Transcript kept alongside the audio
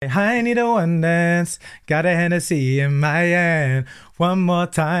I need a one dance. Got a Hennessy in my hand. One more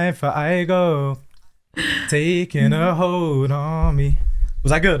time for I go. Taking a hold on me. Was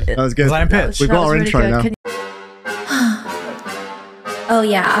that good? That was good. Was I in pitch? We've got our really intro good. now. Oh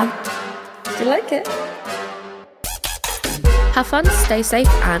yeah. Do you like it? Have fun, stay safe,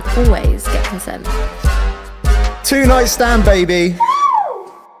 and always get consent. 2-night stand, baby.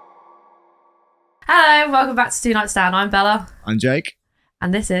 Hello, welcome back to 2 Night Stand. I'm Bella. I'm Jake.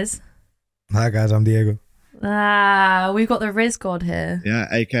 And this is... Hi guys, I'm Diego. we've got the RIZZ God here. Yeah,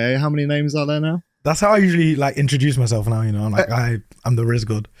 aka how many names are there now? That's how I usually like introduce myself now, you know. I'm like, I'm the RIZZ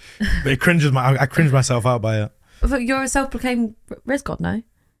God. But it cringes I cringe myself out by it. But you're a self-proclaimed RIZZ God, no?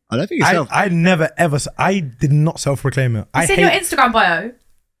 I don't think it's I never ever, I did not self-proclaim it. It's in your Instagram bio.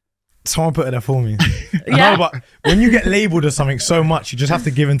 Someone put it there for me. Yeah. I know, but when you get labelled as something so much, you just have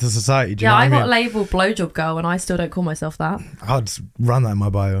to give into society. Do you know what I got mean? labelled blowjob girl and I still don't call myself that. I'll just run that in my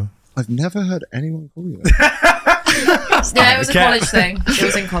bio. I've never heard anyone call you that. Yeah, it was a college thing. It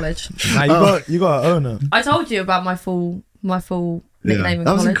was in college. Nah, you got to own it. I told you about my full nickname in college.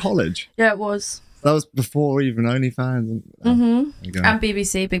 That was in college? Yeah, it was. That was before even OnlyFans. And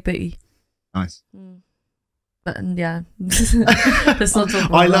BBC, Big Booty. Nice. But yeah, let's not talk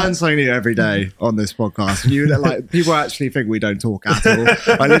about I that. learn something new every day on this podcast. People actually think we don't talk at all.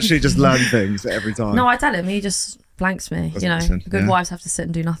 I literally just learn things every time. No, I tell him, he just blanks me. That's you know, decent, good yeah. wives have to sit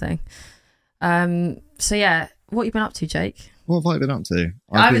and do nothing. So yeah, what have you been up to, Jake? What have I been up to?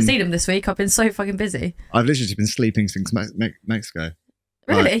 I haven't seen him this week. I've been so fucking busy. I've literally just been sleeping since Mexico.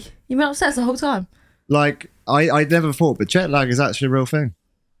 Really? You've been upstairs the whole time? Like, I never thought, but jet lag is actually a real thing.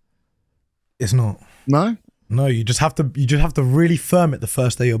 It's not. No? No, you just have to really firm it the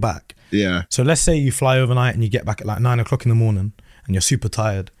first day you're back. Yeah. So let's say you fly overnight and you get back at like 9 o'clock in the morning and you're super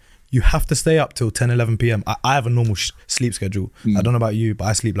tired. You have to stay up till 10, 11 p.m. I have a normal sleep schedule. I don't know about you, but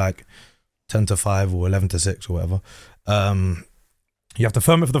I sleep like 10 to 5 or 11 to 6 or whatever. You have to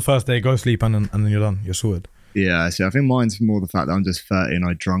firm it for the first day, go sleep, and then you're done. You're sorted. Yeah, see, I think mine's more the fact that I'm just 30 and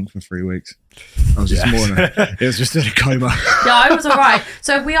I drunk for 3 weeks. I was just it was just in a coma. Yeah, I was all right.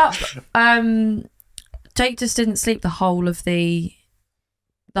 So if we up, Jake just didn't sleep the whole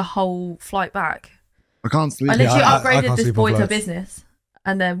flight back. I can't sleep. I literally I upgraded can't this sleep on boy to flights. business,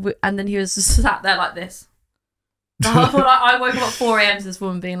 and then he was just sat there like this. I woke up at 4 a.m. to this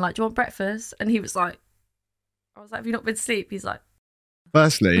woman being like, "Do you want breakfast?" And he was like, "I was like, have you not been to sleep?" He's like,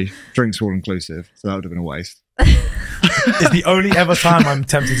 Firstly, drinks were all inclusive, so that would have been a waste. It's the only ever time I'm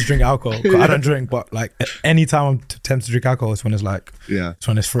tempted to drink alcohol. 'Cause I don't drink, but like any time I'm tempted to drink alcohol is when it's like, it's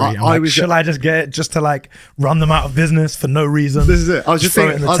when it's free. I'm like, shall I just get it just to like run them out of business for no reason? This is it. I was just throw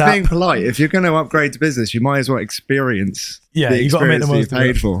thinking, it in I the was being tap. polite. If you're going to upgrade to business, you might as well experience Yeah, the you got to make experience the that you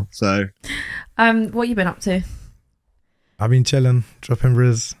most of paid it. for. So, "What you been up to?" I've been chilling, dropping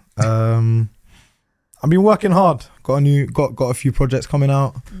RIZZ. I've been working hard. Got a few projects coming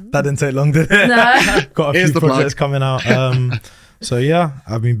out. That didn't take long, did it? No. Got a Here's few the projects plug. coming out. So yeah,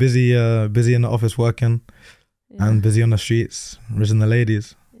 I've been busy in the office working and busy on the streets, raising the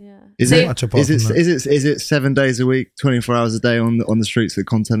ladies. Yeah. is Much apart from that. is it 7 days a week, 24 hours a day on the streets of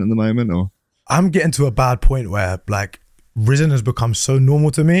content at the moment, or? I'm getting to a bad point where like risen has become so normal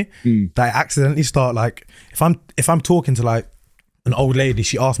to me that I accidentally start like if I'm talking to like an old lady,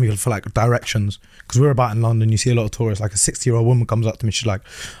 she asked me for like directions because we're about in London. You see a lot of tourists. Like a 60-year-old woman comes up to me. She's like,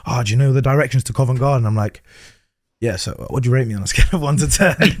 "Oh, do you know the directions to Covent Garden?" I'm like, "Yeah." So, what do you rate me on a scale of 1 to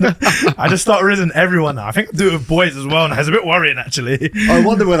 10? I just start rizzing everyone now. I think I do it with boys as well. Now it's a bit worrying actually. I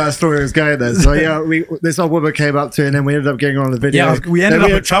wonder where that story was going then. So yeah, this old woman came up to, and then we ended up getting on the video. Yeah, we ended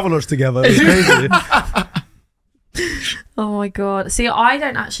up at Travellers together. It was crazy. Oh my god! See, I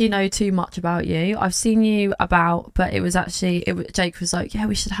don't actually know too much about you. I've seen you about, but it was Jake was like, "Yeah,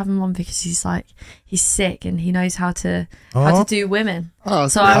 we should have him on because he's sick and he knows how to do women." Oh,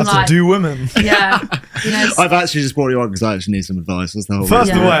 So How I'm to like, do women. yeah, he knows. I've actually just brought you on because I actually need some advice. That's the whole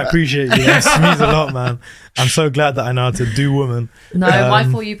First of Yeah. all, I appreciate you. It means a lot, man. I'm so glad that I know how to do women. No, my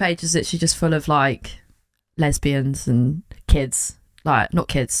For You page is literally just full of like lesbians and kids. Like, not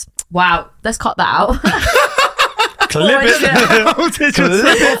kids. Wow, let's cut that out. Clip it.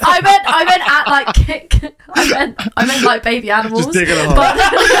 I meant at like kick. I meant like baby animals. Just digging a hole.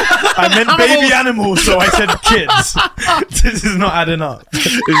 I meant baby animals, so I said kids. This is not adding up. It's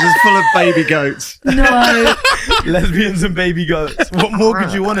just full of baby goats. No. Lesbians and baby goats. What more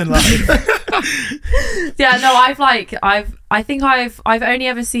could you want in life? Yeah, no, I think I've only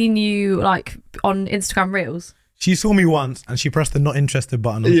ever seen you like on Instagram Reels. She saw me once and she pressed the not interested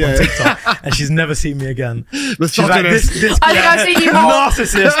button on TikTok and she's never seen me again. She's like, this I think I've seen you more.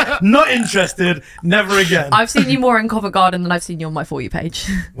 Narcissist, not interested, never again. I've seen you more in Covent Garden than I've seen you on my For You page.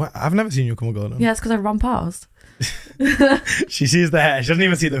 What? I've never seen you in Covent Garden. Yeah, it's because I run past. She sees the hair. She doesn't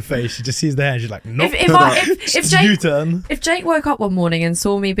even see the face. She just sees the hair. And she's like, nope. If Jake, U-turn. if Jake woke up one morning and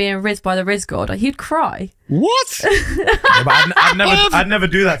saw me being rizzed by the RIZZ god, he'd cry. What? Yeah, but I'd never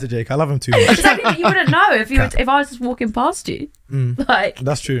do that to Jake. I love him too much. Exactly, you wouldn't know if I was just walking past you. Like,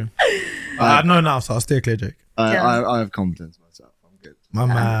 that's true. I know now, so I'll stay clear, Jake. I have confidence in myself. I'm good. My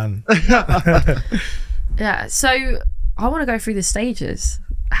man. Yeah. So I want to go through the stages.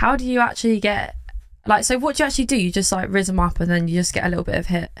 How do you actually get? Like, so what do you actually do? You just like rizz them up and then you just get a little bit of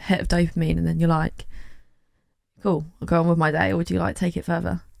hit of dopamine and then you're like, cool, I'll go on with my day. Or would you like take it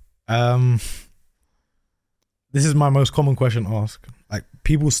further? This is my most common question asked. Like,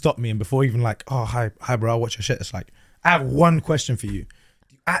 people stop me and before even like, oh, hi bro, I'll watch your shit. It's like, I have one question for you.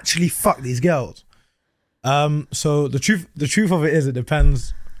 Do you actually fuck these girls? So the truth of it is it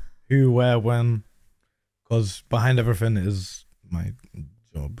depends who, where, when, because behind everything is my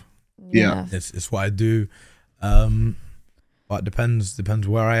job. Yeah. It's what I do. But it depends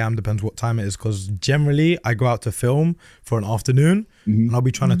where I am, depends what time it is, because generally I go out to film for an afternoon and I'll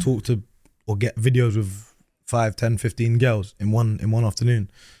be trying to talk to or get videos with 5, 10, 15 girls in one afternoon.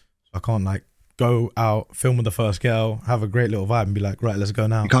 So I can't like go out, film with the first girl, have a great little vibe and be like, right, let's go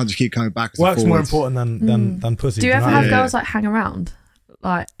now. You can't just keep coming back. Work's more important than pussy. Do you ever know? have girls like hang around?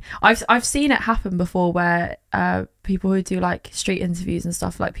 Like I've seen it happen before where people who do like street interviews and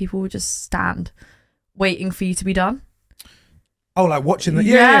stuff, like people will just stand waiting for you to be done. Oh, like watching the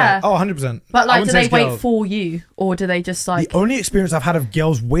yeah. Oh, 100%. But like, do they wait for you, or do they just like? The only experience I've had of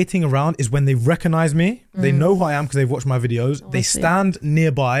girls waiting around is when they recognize me. They know who I am because they've watched my videos. They stand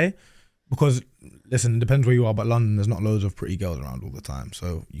nearby because, listen, it depends where you are, but London, there's not loads of pretty girls around all the time,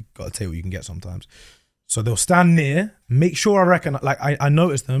 so you got to take what you can get sometimes. So they'll stand near, make sure I recognize, like I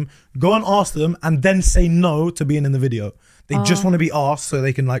notice them, go and ask them, and then say no to being in the video. They just want to be asked so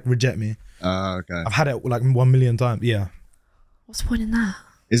they can like reject me. Okay. I've had it like 1 million times. Yeah. What's the point in that?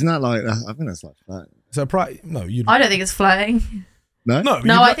 Isn't that like? I think that's like flirting. So no, you. I don't think it's flirting. No.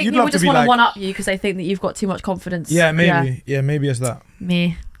 No, I think people just want to one up you because they think that you've got too much confidence. Yeah, maybe. Yeah, maybe it's that.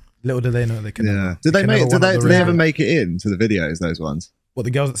 Me. Little do they know they can. Yeah. Did they ever make it into the videos? Those ones. What,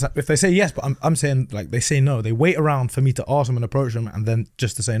 the girls? If they say yes, but I'm saying like they say no. They wait around for me to ask them and approach them, and then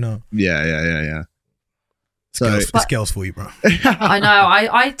just to say no. Yeah. So it's girls for you, bro. I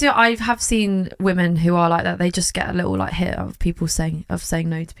know. I have seen women who are like that. They just get a little like hit of people saying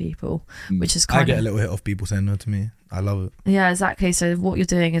no to people, which is kind of. I get a little hit of people saying no to me. I love it. Yeah, exactly. So what you're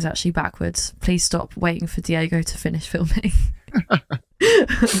doing is actually backwards. Please stop waiting for Diego to finish filming.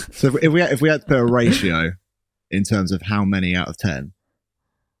 So if we had to put a ratio in terms of how many out of 10.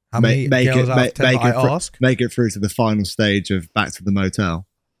 How many girls out of 10 I ask? Make it through to the final stage of Back to the Motel.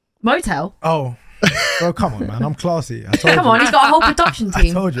 Motel? Oh. Bro, come on, man. I'm classy. Come on, he's got a whole production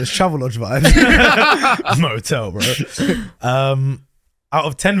team. I told you, it's Travelodge vibes. Motel, bro. Out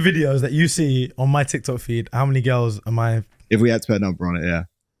of 10 videos that you see on my TikTok feed, how many girls am I? If we had to put a number on it, yeah.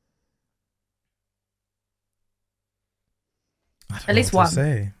 At least one.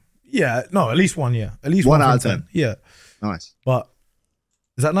 Yeah, no, at least one, yeah. At least one out of 10. Yeah. Nice. But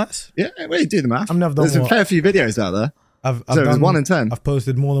is that nice? Yeah, well, you do the math. I've never done There's a fair few videos out there. I've so done 1 in 10. I've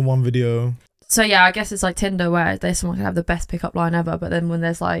posted more than one video. So yeah, I guess it's like Tinder where there's someone can have the best pickup line ever, but then when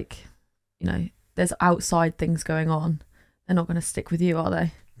there's like, there's outside things going on, they're not going to stick with you, are they?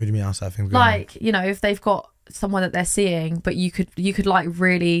 What do you mean outside things going on? Like, if they've got someone that they're seeing, but you could like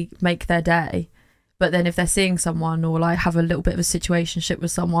really make their day. But then if they're seeing someone or like have a little bit of a situationship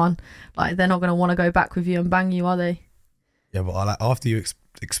with someone, like they're not going to want to go back with you and bang you, are they? Yeah, but like after you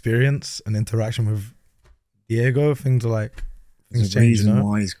experience an interaction with Diego, things are like things change. Reason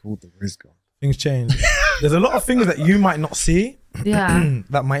why he's called the RIZZ God. Things change. There's a lot of things that you might not see. Yeah.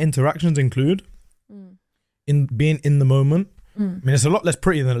 That my interactions include in being in the moment. I mean, it's a lot less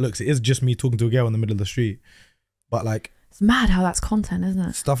pretty than it looks. It is just me talking to a girl in the middle of the street, but like. It's mad how that's content, isn't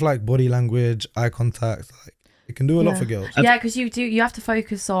it? Stuff like body language, eye contact, like it can do a lot for girls. Yeah, because you have to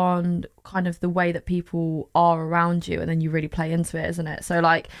focus on kind of the way that people are around you, and then you really play into it, isn't it? So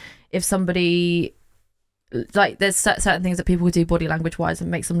like, if somebody, like, there's certain things that people do body language wise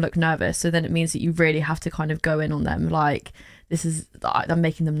and makes them look nervous, so then it means that you really have to kind of go in on them. Like, I'm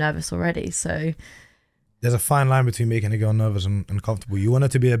making them nervous already, so. There's a fine line between making a girl nervous and comfortable. You want her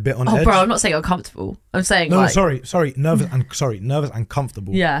to be a bit on edge. Oh, bro, I'm not saying uncomfortable. I'm saying nervous and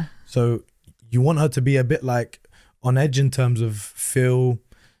comfortable. Yeah. So you want her to be a bit like on edge in terms of feel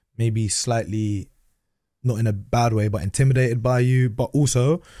maybe slightly not in a bad way, but intimidated by you. But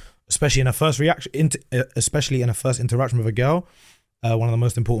also, especially in a first interaction with a girl, one of the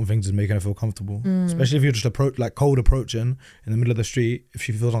most important things is making her feel comfortable. Especially if you're just cold approaching in the middle of the street. If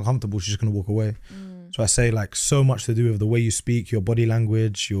she feels uncomfortable, she's just gonna walk away. So I say like so much to do with the way you speak, your body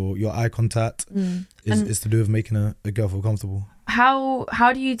language, your eye contact is to do with making a girl feel comfortable.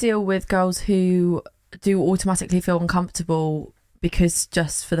 How do you deal with girls who do automatically feel uncomfortable because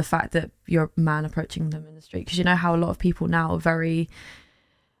just for the fact that you're a man approaching them in the street? Because you know how a lot of people now are very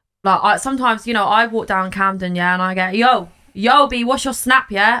like, sometimes, you know, I walk down Camden, yeah, and I get, yo B, what's your snap,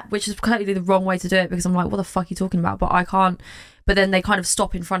 yeah? Which is completely the wrong way to do it, because I'm like, what the fuck are you talking about? But I can't. But then they kind of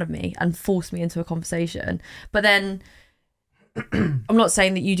stop in front of me and force me into a conversation. But then I'm not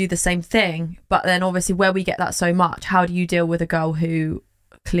saying that you do the same thing, but then obviously where we get that so much, how do you deal with a girl who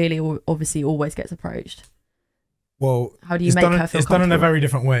clearly obviously always gets approached? Well, how do you make her feel comfortable? It's done in a very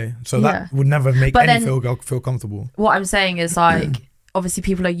different way. So that would never make any girl feel comfortable. What I'm saying is like, obviously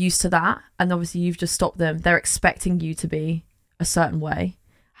people are used to that, and obviously you've just stopped them. They're expecting you to be a certain way.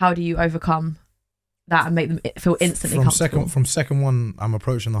 How do you overcome that and make them feel instantly comfortable? From second one, I'm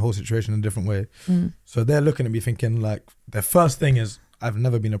approaching the whole situation in a different way. So they're looking at me thinking like, their first thing is, I've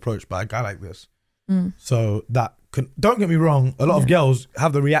never been approached by a guy like this. So that don't get me wrong, a lot of girls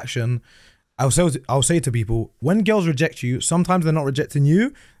have the reaction. I'll say to people, when girls reject you, sometimes they're not rejecting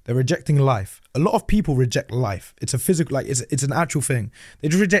you, they're rejecting life. A lot of people reject life. It's a physical, like it's an actual thing. They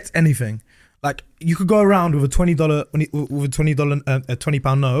just reject anything. Like you could go around with a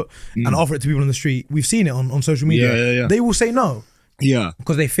 £20 note and offer it to people on the street. We've seen it on social media. Yeah. They will say no. Yeah.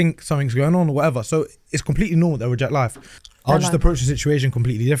 Because they think something's going on or whatever. So it's completely normal they'll reject life. I'll just approach the situation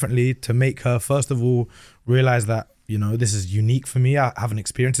completely differently to make her, first of all, realize that, you know, this is unique for me. I haven't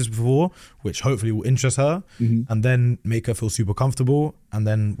experienced this before, which hopefully will interest her, and then make her feel super comfortable. And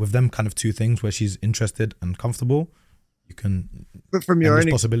then with them kind of two things where she's interested and comfortable, you can. But from your own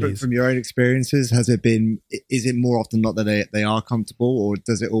experiences, is it more often not that they are comfortable, or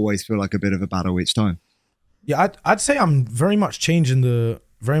does it always feel like a bit of a battle each time? Yeah, I'd say I'm very much changing the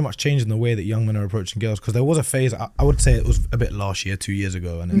way that young men are approaching girls, because there was a phase, I would say it was a bit last year, 2 years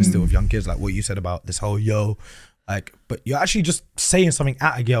ago, and it's still with young kids, like what you said about this whole like, but you're actually just saying something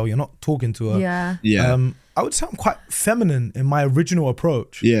at a girl, you're not talking to her. I would say I'm quite feminine in my original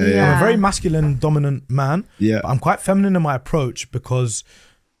approach. I'm a very masculine dominant man, but I'm quite feminine in my approach because,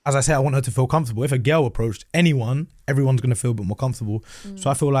 as I say, I want her to feel comfortable. If a girl approached anyone, everyone's going to feel a bit more comfortable. So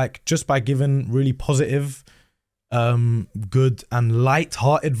I feel like just by giving really positive, good and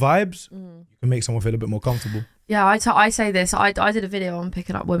light-hearted vibes, you can make someone feel a bit more comfortable. Yeah, I say this. I did a video on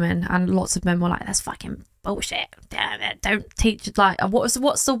picking up women, and lots of men were like, "That's fucking bullshit. Damn it! Don't teach." Like, what's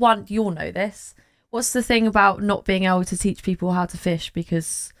the one? You'll know this. What's the thing about not being able to teach people how to fish?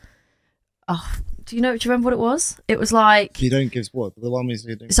 Because, do you remember what it was? It was like, you don't give what the one is.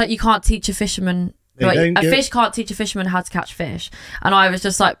 It's like you can't teach a fisherman. A fish can't teach a fisherman how to catch fish. And I was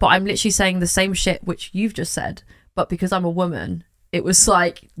just like, but I'm literally saying the same shit which you've just said, but because I'm a woman, it was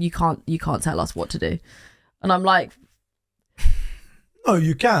like you can't tell us what to do. And I'm like, no,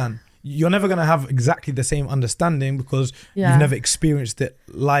 you can. You're never going to have exactly the same understanding because you've never experienced it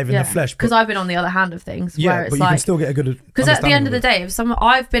live in the flesh. Because I've been on the other hand of things. Where it's but you can still get a good. Because at the end of the day, if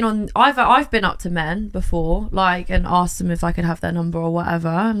I've been up to men before, like, and asked them if I could have their number or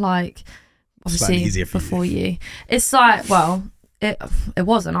whatever. Like, obviously before you, it's like, well, it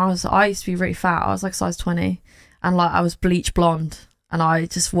wasn't. I used to be really fat. I was like size 20, and like I was bleach blonde. And I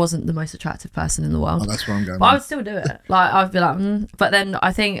just wasn't the most attractive person in the world. Oh, that's where I'm going. But I would still do it. Like, I'd be like, But then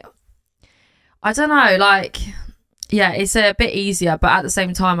I think, I don't know, like, yeah, it's a bit easier. But at the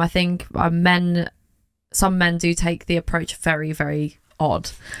same time, I think some men do take the approach very, very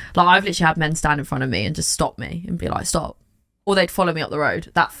odd. Like, I've literally had men stand in front of me and just stop me and be like, stop. Or they'd follow me up the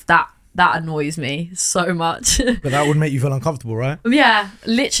road. That annoys me so much. But that would make you feel uncomfortable, right? Yeah,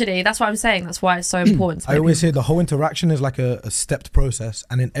 literally. That's what I'm saying. That's why it's so important. I always say the whole interaction is like a stepped process.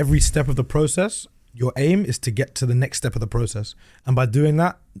 And in every step of the process, your aim is to get to the next step of the process. And by doing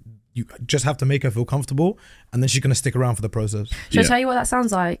that, you just have to make her feel comfortable. And then she's going to stick around for the process. Should I tell you what that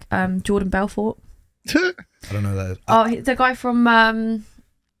sounds like? Jordan Belfort. I don't know who that is. Oh, the guy from...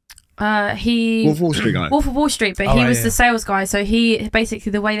 Wolf of Wall Street guy. Wolf of Wall Street, but he was the sales guy. So he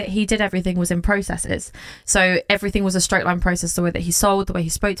basically, the way that he did everything was in processes. So everything was a straight line process. The way that he sold, the way he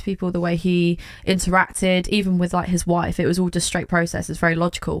spoke to people, the way he interacted, even with like his wife, it was all just straight process. It's very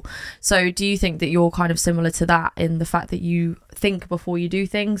logical. So do you think that you're kind of similar to that in the fact that you think before you do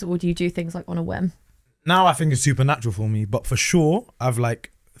things, or do you do things like on a whim? Now I think it's supernatural for me, but for sure I've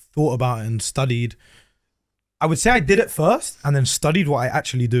like thought about it and studied. I would say I did it first and then studied what I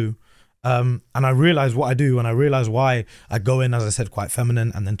actually do. And I realize what I do, and I realize why I go in, as I said, quite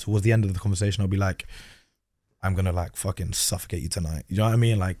feminine, and then towards the end of the conversation, I'll be like, I'm gonna like fucking suffocate you tonight. You know what I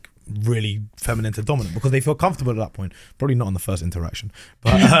mean? Like really feminine to dominant, because they feel comfortable at that point. Probably not on the first interaction,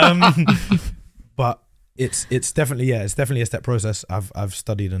 but but it's definitely a step process. I've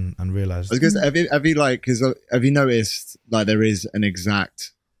studied and realized. I was gonna say, have you noticed like there is an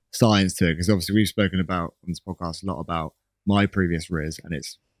exact science to it? Because obviously we've spoken about on this podcast a lot about my previous RIZZ, and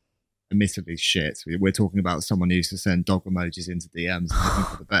it's admittedly shit. We're talking about someone who used to send dog emojis into DMs and looking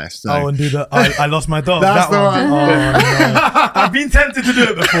for the best. So. And do the I lost my dog. That's that one. the one. Oh, no. I've been tempted to do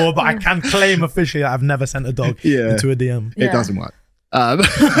it before, but I can claim officially that I've never sent a dog into a DM. It doesn't work. Do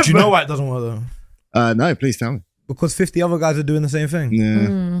you know why it doesn't work though? No, please tell me. Because 50 other guys are doing the same thing.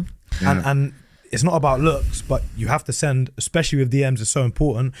 Yeah. And it's not about looks, but you have to send, especially with DMs, it's so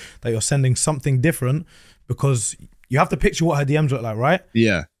important that you're sending something different, because you have to picture what her DMs look like, right?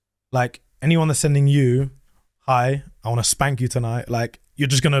 Yeah. Like anyone that's sending you, hi, I want to spank you tonight. Like you're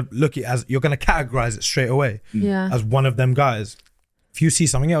just going to look at it as, you're going to categorize it straight away as one of them guys. If you see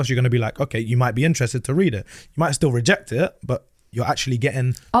something else, you're going to be like, okay, you might be interested to read it. You might still reject it, but you're actually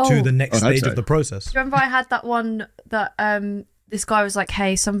getting to the next stage of the process. Do you remember I had that one that this guy was like,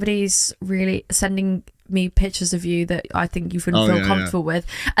 hey, somebody's really sending me pictures of you that I think you wouldn't feel comfortable with,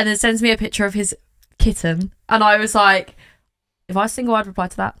 and then sends me a picture of his kitten, and I was like, if I was single, I'd reply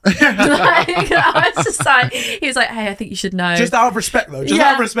to that. I was just like, he was like, hey, I think you should know. Just out of respect though. Just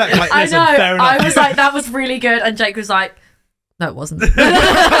out of respect. Like, listen, I know. Fair enough. I was like, that was really good. And Jake was like, no, it wasn't. Jake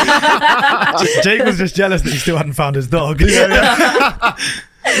was just jealous that he still hadn't found his dog. I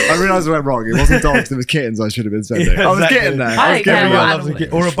realised I went wrong. It wasn't dogs, it was kittens I should have been sending. I was getting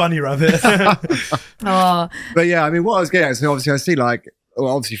there. Or a bunny rabbit. But yeah, I mean, what I was getting at, so obviously I see like,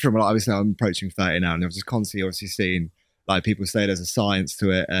 well, obviously from like, obviously I'm approaching 30 now, and I've just constantly obviously seen like people say there's a science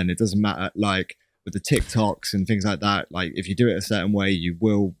to it, and it doesn't matter like with the TikToks and things like that, like if you do it a certain way, you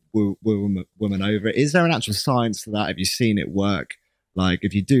will women over it. Is there an actual science to that? Have you seen it work? Like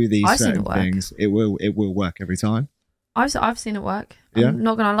if you do these certain things, it will work every time. I've seen it work. I'm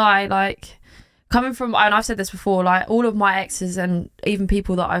not gonna lie, like coming from, and I've said this before, like all of my exes and even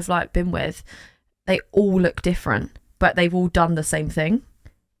people that I've like been with, they all look different, but they've all done the same thing,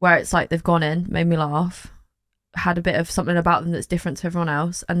 where it's like they've gone in, made me laugh, had a bit of something about them that's different to everyone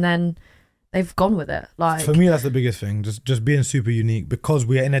else, and then they've gone with it. Like for me, that's the biggest thing, just being super unique, because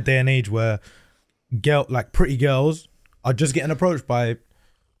we're in a day and age where pretty girls are just getting approached by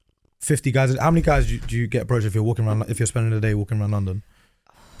 50 guys. How many guys do you get approached if you're walking around, if you're spending the day walking around London?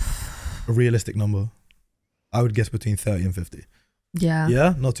 A realistic number, I would guess between 30 and 50.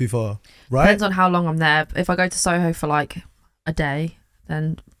 Yeah, not too far, right? Depends on how long I'm there. If I go to Soho for like a day,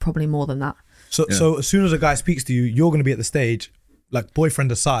 then probably more than that. So as soon as a guy speaks to you, you're going to be at the stage, like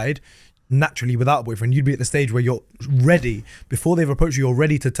boyfriend aside, naturally without a boyfriend, you'd be at the stage where you're ready, before they've approached you, you're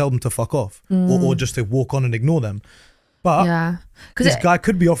ready to tell them to fuck off or just to walk on and ignore them. But this guy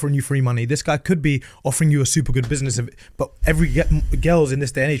could be offering you free money. This guy could be offering you a super good business. But every girls in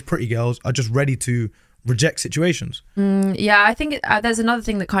this day and age, pretty girls, are just ready to reject situations. I think there's another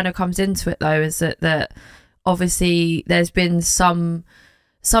thing that kind of comes into it though, is that obviously there's been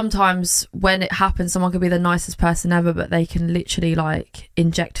sometimes when it happens, someone could be the nicest person ever, but they can literally like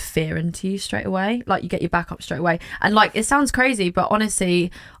inject fear into you straight away. Like you get your back up straight away. And like, it sounds crazy, but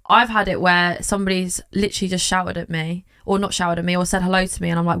honestly, I've had it where somebody's literally just shouted at me, or not shouted at me, or said hello to me,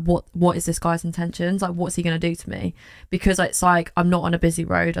 and I'm like, what is this guy's intentions? Like, what's he going to do to me? Because it's like, I'm not on a busy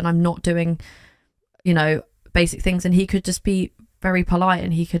road and I'm not doing, basic things, and he could just be very polite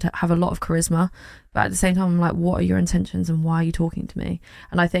and he could have a lot of charisma, but at the same time I'm like, what are your intentions and why are you talking to me?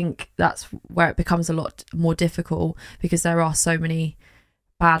 And I think that's where it becomes a lot more difficult, because there are so many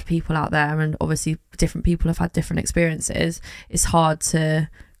bad people out there, and obviously different people have had different experiences. It's hard to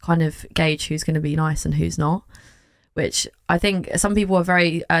kind of gauge who's going to be nice and who's not, which I think some people are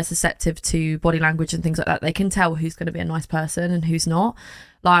very susceptible to body language and things like that. They can tell who's going to be a nice person and who's not,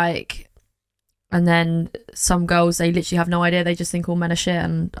 like. And then some girls, they literally have no idea. They just think all men are shit,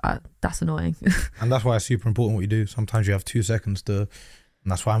 and that's annoying. And that's why it's super important what you do. Sometimes you have 2 seconds and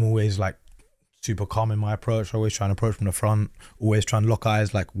that's why I'm always like super calm in my approach. Always trying to approach from the front, always trying to lock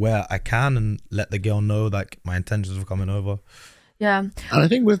eyes like where I can, and let the girl know like my intentions of coming over. Yeah. And I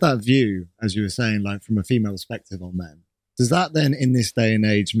think with that view, as you were saying, like from a female perspective on men, does that then in this day and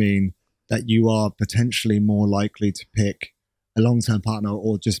age mean that you are potentially more likely to pick a long-term partner,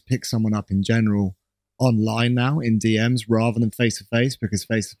 or just pick someone up in general online now in DMs rather than face-to-face? Because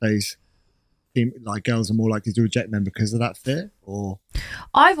face-to-face like girls are more likely to reject men because of that fear? Or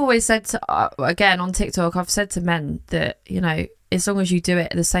I've always said to, again on TikTok, I've said to men that, you know, as long as you do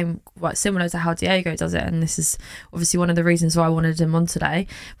it the same, like similar to how Diego does it, and this is obviously one of the reasons why I wanted him on today,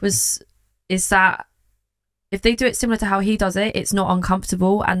 is that if they do it similar to how he does it, it's not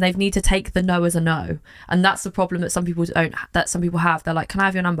uncomfortable, and they need to take the no as a no. And that's the problem that some people have. They're like, can I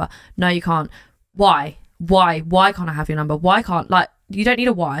have your number? No, you can't. Why can't I have your number? Why can't, like, you don't need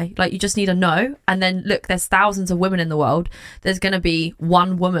a why, like, you just need a no. And then look, there's thousands of women in the world, there's going to be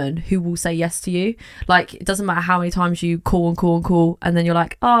one woman who will say yes to you. Like, it doesn't matter how many times you call and then you're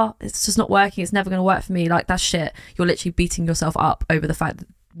like, oh, it's just not working, it's never going to work for me. Like, that's shit. You're literally beating yourself up over the fact that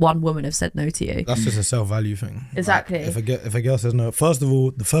one woman have said no to you. That's just a self-value thing. Exactly. Like, if a girl says no, first of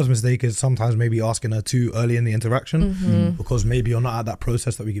all, the first mistake is sometimes maybe asking her too early in the interaction, because maybe you're not at that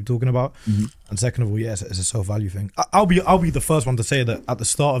process that we keep talking about. And second of all, yes, it's a self-value thing. I'll be the first one to say that at the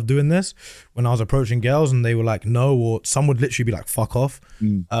start of doing this, when I was approaching girls and they were like no, or some would literally be like fuck off,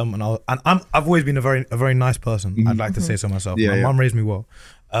 and I've always been a very nice person. I'd like to say so myself. My mum raised me well,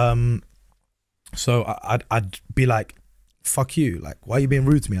 so I'd be like, fuck you, like, why are you being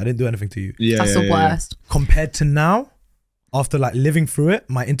rude to me? I didn't do anything to you. That's the worst. Compared to now, after like living through it,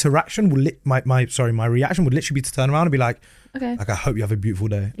 my interaction will my reaction would literally be to turn around and be like, okay, like, I hope you have a beautiful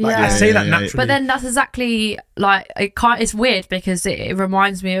day. Like, I say that naturally. But then that's exactly like, it's weird because it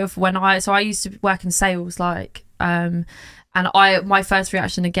reminds me of when I used to work in sales, like, and my first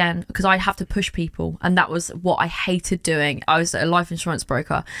reaction again, because I have to push people, and that was what I hated doing. I was a life insurance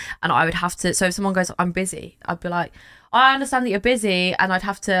broker, and I would have to, so if someone goes, I'm busy, I'd be like, I understand that you're busy, and I'd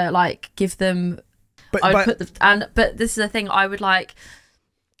have to like give them, but this is the thing, I would like,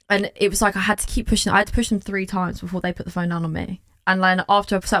 and it was like I had to keep pushing. I had to push them 3 times before they put the phone down on me. And then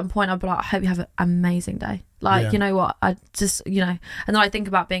after a certain point, I'd be like, I hope you have an amazing day. Like, you know what? I just, you know, and then I think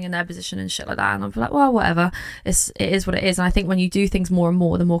about being in their position and shit like that. And I'd be like, well, whatever. It is what it is. And I think when you do things more and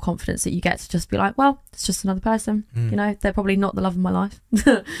more, the more confidence that you get to just be like, well, it's just another person. You know, they're probably not the love of my life.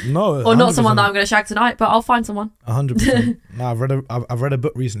 No. Or not someone that I'm going to shag tonight, but I'll find someone. 100%. No, I've read a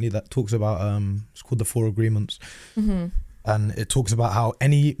book recently that talks about, it's called The 4 Agreements. And it talks about how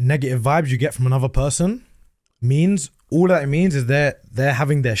any negative vibes you get from another person means, all that it means is they're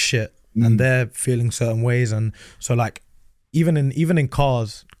having their shit and they're feeling certain ways. And so like even in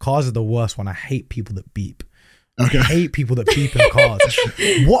cars are the worst one. I hate people that beep. Okay. I hate people that beep in cars.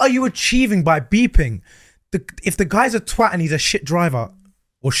 What are you achieving by beeping? If the guy's a twat and he's a shit driver,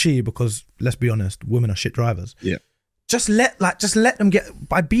 or she, because let's be honest, women are shit drivers. Yeah. Just let them get,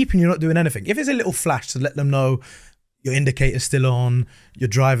 by beeping you're not doing anything. If it's a little flash to let them know your indicator's still on, you're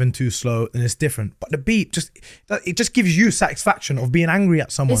driving too slow, and it's different. But the beep it just gives you satisfaction of being angry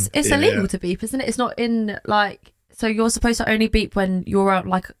at someone. It's illegal to beep, isn't it? It's not in like, so you're supposed to only beep when you're out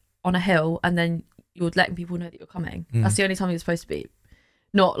like on a hill and then you're letting people know that you're coming. That's the only time you're supposed to beep.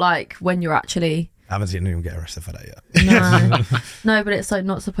 Not like when you're actually. I haven't seen anyone get arrested for that yet. No, but it's like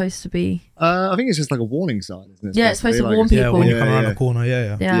not supposed to be. I think it's just like a warning sign, isn't it? Yeah, it's supposed to warn people. Yeah, when you come around the corner,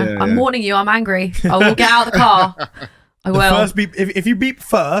 I'm warning you, I'm angry. I will get out of the car. I will. The first beep, if you beep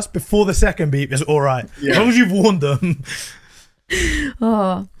first before the second beep, it's all right. As long as you've warned them.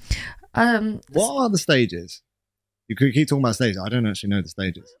 What are the stages? You could keep talking about stages. I don't actually know the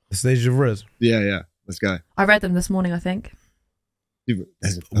stages. The stages of RIZZ. Yeah. Let's go. I read them this morning, I think.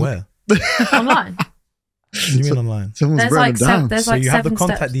 Where? Online. What do you mean online? Someone's written them down. So you have the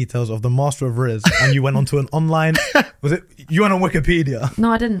contact details of the master of RIZZ, and you went onto an online. Was it? You went on Wikipedia?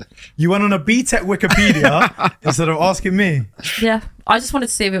 No, I didn't. You went on a BTEC Wikipedia instead of asking me. Yeah, I just wanted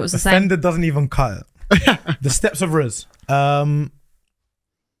to see if it was the same. Offender doesn't even cut it. The steps of RIZZ.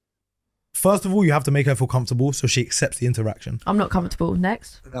 First of all, you have to make her feel comfortable so she accepts the interaction. I'm not comfortable.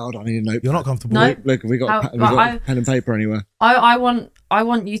 Next. No, I don't need a note. You're not comfortable. No. Look, we got pen and paper anywhere. I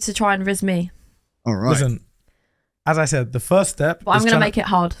want you to try and RIZZ me. All right. Listen, as I said, the first step. But I'm going to make it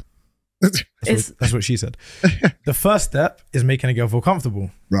hard. That's what she said. The first step is making a girl feel comfortable.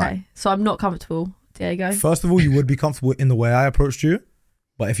 Right. Okay, so I'm not comfortable. There you go. First of all, you would be comfortable in the way I approached you.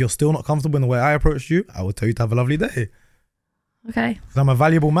 But if you're still not comfortable in the way I approached you, I would tell you to have a lovely day. Okay. Because I'm a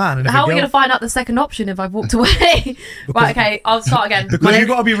valuable man. And how are we going to find out the second option if I've walked away? Right, okay, I'll start again. Because you've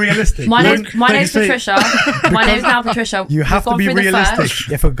got to be realistic. My name's Patricia. My name's now Patricia. You have to be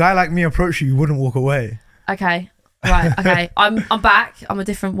realistic. If a guy like me approached you, you wouldn't walk away. Okay. Right, okay. I'm back. I'm a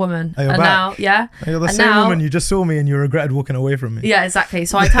different woman. Oh, you're and back. Now, yeah. You're the same woman. You just saw me and you regretted walking away from me. Yeah, exactly.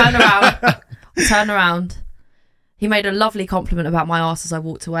 So I turn around. He made a lovely compliment about my arse as I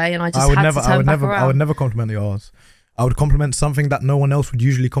walked away, and I just had to turn back around. I would never compliment the arse. I would compliment something that no one else would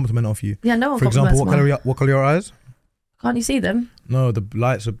usually compliment off you. Yeah, no one. For example, what colour are your eyes? Can't you see them? No, the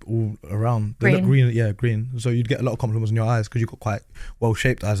lights are all around. They look green. Yeah, green. So you'd get a lot of compliments in your eyes because you've got quite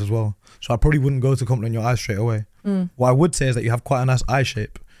well-shaped eyes as well. So I probably wouldn't go to compliment your eyes straight away. What I would say is that you have quite a nice eye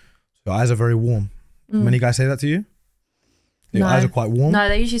shape. Your eyes are very warm. Many guys say that to you? Your eyes are quite warm? No,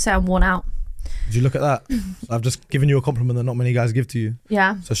 they usually say I'm worn out. Did you look at that? So I've just given you a compliment that not many guys give to you.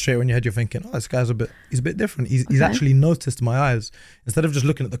 Yeah. So straight in your head you're thinking, oh, this guy's he's a bit different. He's actually noticed my eyes. Instead of just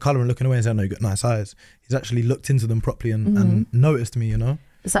looking at the colour and looking away and saying, no, you got nice eyes. He's actually looked into them properly and noticed me, you know?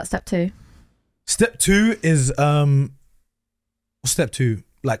 Is that step 2? Step 2 is, step 2?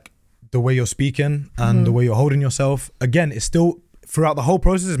 Like the way you're speaking and the way you're holding yourself. Again, it's still, throughout the whole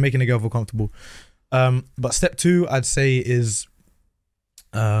process, is making a girl feel comfortable. But step 2, I'd say is,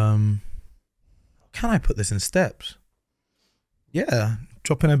 can I put this in steps? Yeah,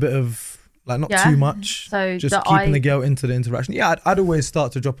 dropping a bit of, like, not too much. So just keeping the girl into the interaction. Yeah, I'd always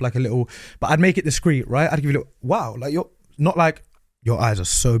start to drop like a little, but I'd make it discreet, right? I'd give you a little, wow, like you're not like, your eyes are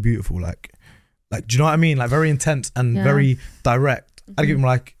so beautiful. Like, do you know what I mean? Like very intense and very direct. I'd give him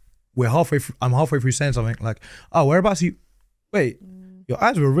like, I'm halfway through saying something like, oh, whereabouts are you? Wait, your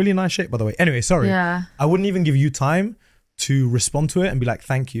eyes were a really nice shape, by the way. Anyway, sorry. Yeah. I wouldn't even give you time to respond to it and be like,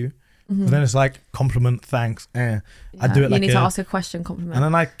 thank you. But then it's like compliment, thanks. I'd do it like you need to ask a question, compliment.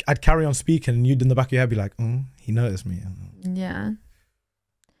 And then I'd carry on speaking and you'd in the back of your head be like, he noticed me. Yeah.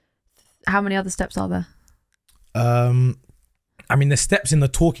 How many other steps are there? I mean, there's steps in the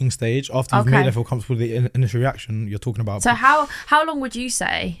talking stage after you've made her feel comfortable with the initial reaction you're talking about. So how long would you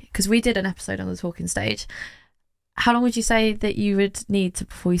say, because we did an episode on the talking stage, how long would you say that you would need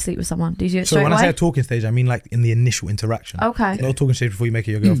before you sleep with someone? Do you do it straight away? So when I say a talking stage, I mean like in the initial interaction. Okay. Not a talking stage before you make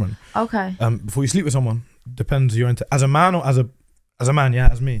it your girlfriend. Okay. Before you sleep with someone, depends you're into as a man or as a man, yeah,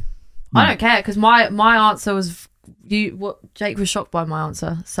 as me. I don't care because my answer was Jake was shocked by my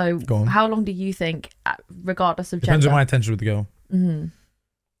answer. So how long do you think, regardless of depends gender? on my intention with the girl.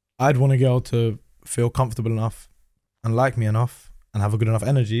 I'd want a girl to feel comfortable enough and like me enough and have a good enough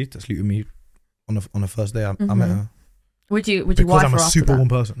energy to sleep with me on the first day I met her. Would you wife because I'm a her super warm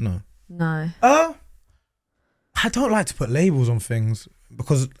person? No. I don't like to put labels on things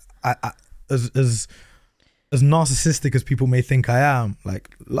because I as narcissistic as people may think I am,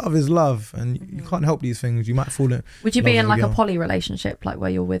 like love is love and you can't help these things. You might fall in. Would you be in like a poly relationship, like where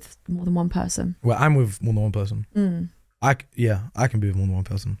you're with more than one person? Well, I'm with more than one person. I can be with more than one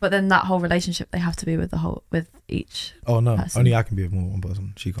person. But then that whole relationship, they have to be with each. Oh no, person. Only I can be with more than one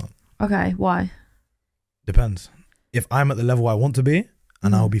person. She can't. Okay, why? Depends. If I'm at the level I want to be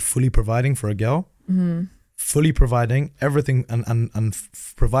and I'll be fully providing for a girl, fully providing everything and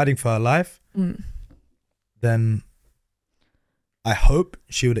providing for her life, then I hope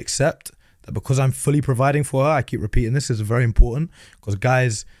she would accept that because I'm fully providing for her. I keep repeating this, is very important because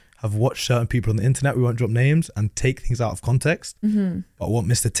guys have watched certain people on the internet, we won't drop names, and take things out of context. But what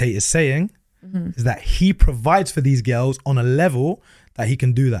Mr. Tate is saying is that he provides for these girls on a level that he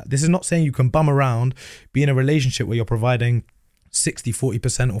can do that. This is not saying you can bum around, be in a relationship where you're providing 60,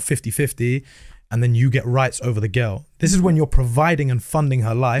 40% or 50-50 and then you get rights over the girl. This is when you're providing and funding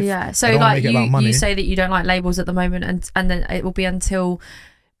her life. Yeah, so like you say that you don't like labels at the moment and then it will be until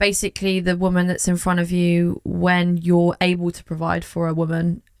basically the woman that's in front of you when you're able to provide for a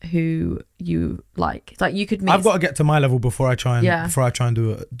woman who you like you could meet. I've got to get to my level before I try and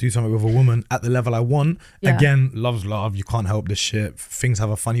do something with a woman at the level I want. Again, love's love. You can't help this shit. Things have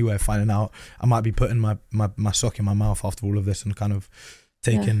a funny way of finding out. I might be putting my sock in my mouth after all of this and kind of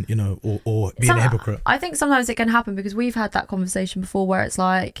taking, or being a hypocrite. I think sometimes it can happen because we've had that conversation before where it's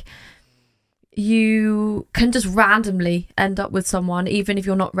like you can just randomly end up with someone even if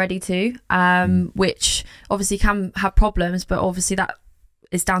you're not ready to, which obviously can have problems, but obviously that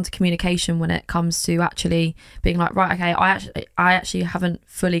is down to communication when it comes to actually being like, right, okay, I actually haven't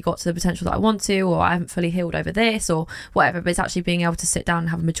fully got to the potential that I want to, or I haven't fully healed over this or whatever, but it's actually being able to sit down and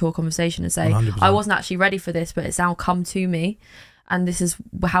have a mature conversation and say 100%. I wasn't actually ready for this, but it's now come to me and this is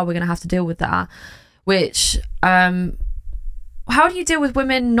how we're going to have to deal with that. Which how do you deal with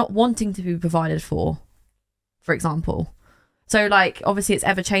women not wanting to be provided for example? So like obviously it's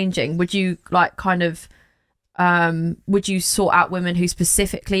ever changing. Would you like kind of would you sort out women who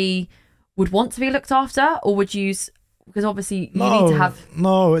specifically would want to be looked after, or would you, because obviously you need to have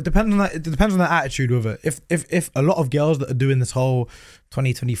it depends on that. It depends on the attitude with it. If a lot of girls that are doing this whole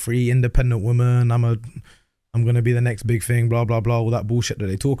 2023 independent woman, I'm gonna be the next big thing, blah blah blah, all that bullshit that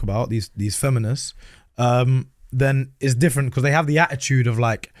they talk about, these feminists, then it's different because they have the attitude of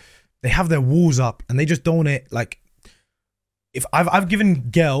like they have their walls up and they just don't want it, like if I've given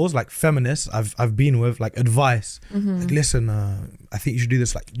girls like feminists I've been with like advice, like listen, I think you should do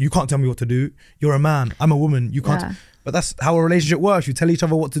this. Like you can't tell me what to do. You're a man. I'm a woman. You can't. But that's how a relationship works. You tell each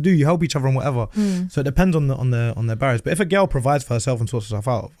other what to do. You help each other and whatever. So it depends on their barriers. But if a girl provides for herself and sorts herself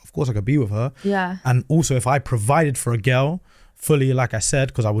out, of course I could be with her. Yeah. And also if I provided for a girl fully, like I said,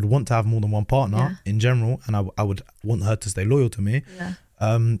 because I would want to have more than one partner in general, and I would want her to stay loyal to me. Yeah.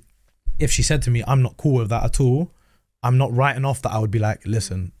 If she said to me, I'm not cool with that at all, I'm not writing off that. I would be like,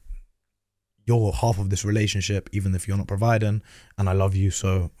 listen, you're half of this relationship, even if you're not providing, and I love you,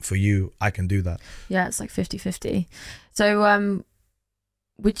 so for you, I can do that. Yeah, it's like 50-50. So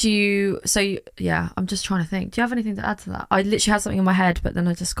would you, I'm just trying to think. Do you have anything to add to that? I literally had something in my head, but then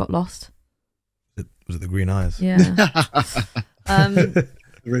I just got lost. Was it the green eyes? Yeah.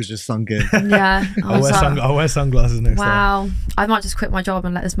 The rose just sunk in. Yeah. I'll wear sunglasses next time. Wow. I might just quit my job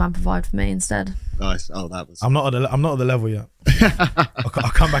and let this man provide for me instead. Nice. Oh, that was. I'm not at the level yet.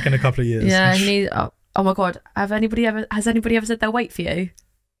 I'll come back in a couple of years. Yeah. Oh my God. Has anybody ever said they'll wait for you?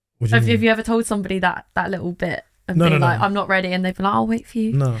 Have you ever told somebody that little bit? And no. I'm not ready, and they've been like, I'll wait for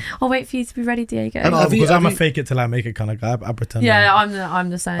you. No. I'll wait for you to be ready, Diego. No, because I'm a fake it till I make it kind of guy. I pretend. Yeah, I'm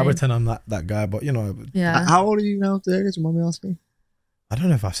the same. I pretend I'm that guy, but you know. Yeah. How old are you now, Diego? Do you mind me asking? I don't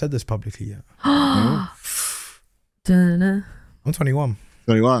know if I've said this publicly yet. Dunno. I'm 21.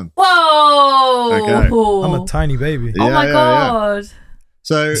 21. Whoa! Okay. I'm a tiny baby. Oh my God. Yeah.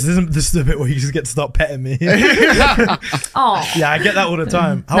 So this is the bit where you just get to start petting me. Oh. Yeah, I get that all the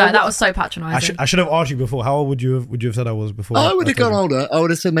time. That was so patronising. I should have asked you before. How old would you have said I was before? I would have gone older. I would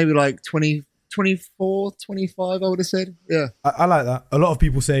have said maybe like 20, 24, 25, I would have said. Yeah. I like that. A lot of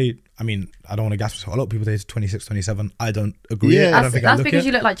people say, I mean, I don't want to gas myself. A lot of people say it's 26, 27. I don't agree. Yeah. I don't think that's because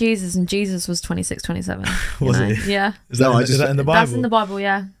you look like Jesus, and Jesus was 26, 27. Was it? Yeah. Is that in the Bible? That's in the Bible,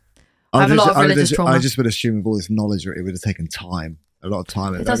 yeah. I have a lot of religious trauma. I just would assume with all this knowledge, it would have taken time. A lot of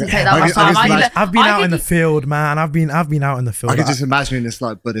time. It doesn't take that much time. I've been out in the field, man. I've been out in the field. I could just imagine this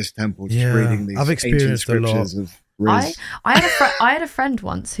like Buddhist temple, just reading these ancient scriptures of RIZZ. I had a friend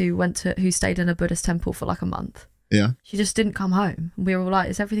once who stayed in a Buddhist temple for like a month. Yeah. She just didn't come home. We were all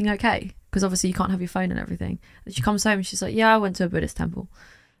like, is everything okay? Because obviously you can't have your phone and everything. And she comes home and she's like, yeah, I went to a Buddhist temple.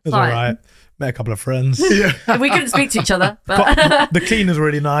 It was alright. Met a couple of friends. Yeah. We couldn't speak to each other. But the cleaner's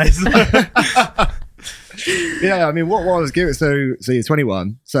really nice. Yeah, I mean, what I was giving. So you're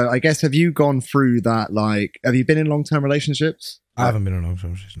 21. So I guess have you gone through that? Like, have you been in long-term relationships? I haven't been in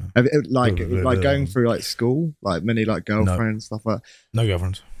long-term relationships. No. Have you, like going through like school, like many like girlfriends, stuff like that? No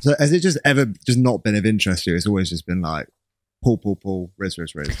girlfriends. So has it just ever just not been of interest to you? It's always just been like pull,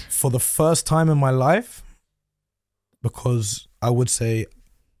 RIZZ. For the first time in my life, because I would say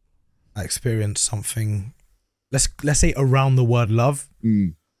I experienced something. Let's say around the word love.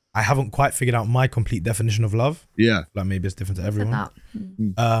 I haven't quite figured out my complete definition of love. Yeah. Like maybe it's different to everyone.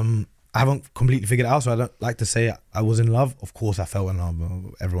 I haven't completely figured it out, so I don't like to say I was in love. Of course I fell in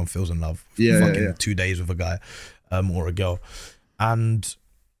love. Everyone feels in love. Yeah. 2 days with a guy or a girl. And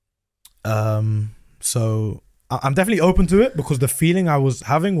so I'm definitely open to it because the feeling I was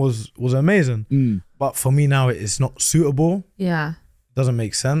having was amazing. But for me now, it's not suitable. Yeah. Doesn't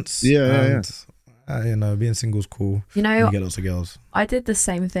make sense. Yeah. You know, being single's cool. You know, you get lots of girls. I did the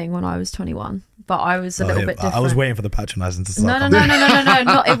same thing when I was 21, but I was a little bit different. I was waiting for the patronising to start. No.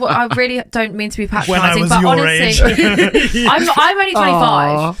 I really don't mean to be patronising. When I was but your honestly, I'm only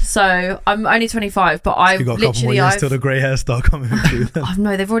 25, so I'm only 25. But I you got a couple more years till the grey hair start coming through. Oh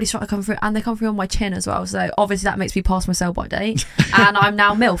no, they've already started coming through, and they come through on my chin as well. So obviously that makes me pass my sell-by date, and I'm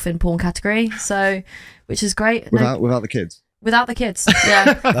now MILF in porn category. So, which is great. Without the kids. Without the kids,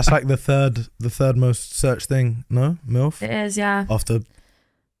 yeah. That's like the third most searched thing, no? MILF? It is, yeah. After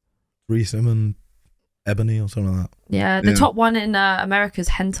Threesome and Ebony or something like that. Yeah, the top one in America is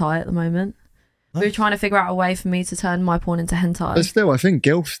hentai at the moment. Nice. We were trying to figure out a way for me to turn my porn into hentai. But still, I think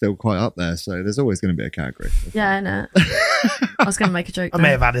GILF's still quite up there, so there's always going to be a category. Yeah, I know. I was going to make a joke. I may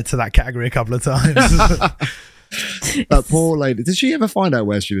have added to that category a couple of times. That poor lady. Did she ever find out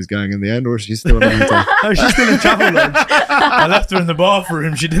where she was going in the end, or is she still in the No, she's still in travel lodge. I left her in the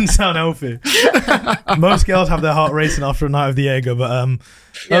bathroom. She didn't sound healthy. Most girls have their heart racing after a night of the Jaeger, but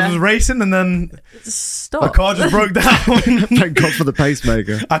I was racing and then Stop. my car just broke down. Thank God for the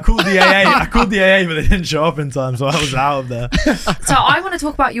pacemaker. I called the AA, but they didn't show up in time, so I was out of there. So I want to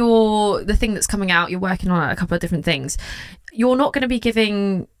talk about the thing that's coming out. You're working on a couple of different things. You're not going to be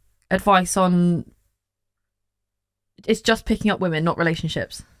giving advice on. It's just picking up women, not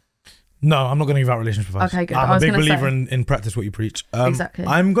relationships. No, I'm not going to give out relationship advice. Okay, good. I'm a big believer in practice what you preach. Exactly.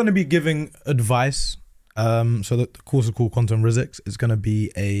 I'm going to be giving advice. So the course is called Quantum RIZZ. It's going to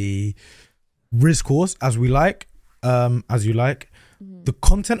be a RIZZ course, as we like. as you like. The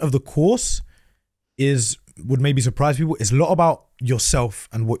content of the course would maybe surprise people. It's a lot about yourself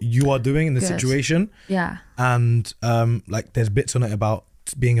and what you are doing in the situation. Yeah. And like there's bits on it about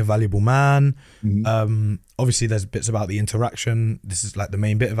being a valuable man. Obviously there's bits about the interaction. This is like the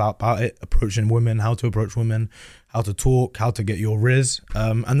main bit about it, approaching women, how to approach women, how to talk, how to get your RIZZ.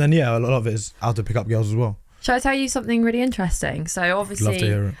 And then a lot of it is how to pick up girls as well. Shall I tell you something really interesting? So obviously, love to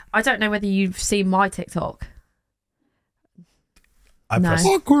hear it. I don't know whether you've seen my TikTok.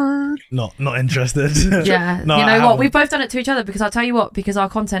 Awkward. Not interested. Yeah. No, you know what? We've both done it to each other because I'll tell you what, because our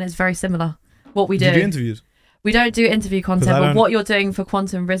content is very similar. What we do. Do you do interviews? We don't do interview content, but what you're doing for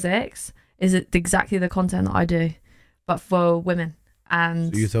Quantum RIZZ is exactly the content that I do, but for women.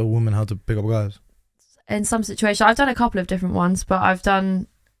 And so you tell women how to pick up guys? In some situations. I've done a couple of different ones, but I've done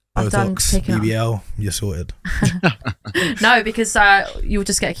BBL, you're sorted. No, because you'll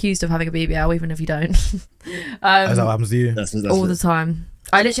just get accused of having a BBL even if you don't. Is that what happens to you? That's all the time.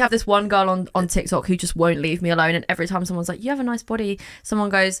 I literally have this one girl on TikTok who just won't leave me alone, and every time someone's like, you have a nice body, someone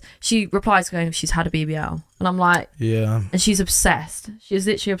goes, she replies going, she's had a BBL, and I'm like, yeah, and she's obsessed. She's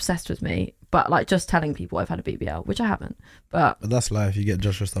literally obsessed with me, but like just telling people I've had a BBL, which I haven't. But that's life. You get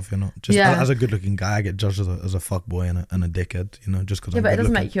judged for stuff you're not. Just as a good looking guy, I get judged as a fuckboy and a dickhead, you know, just because I'm but it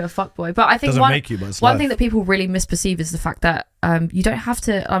doesn't make you a fuckboy. But I think one thing that people really misperceive is the fact that you don't have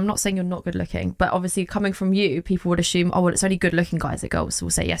to. I'm not saying you're not good looking, but obviously coming from you, people would assume, oh well, it's only good looking guys that girls will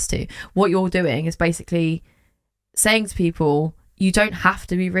say yes to. What you're doing is basically saying to people, you don't have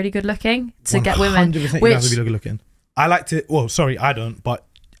to be really good looking to get women. 100% you have to be good looking. I like to. Well, sorry, I don't. But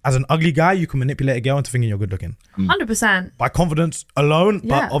as an ugly guy, you can manipulate a girl into thinking you're good looking. 100%. By confidence alone,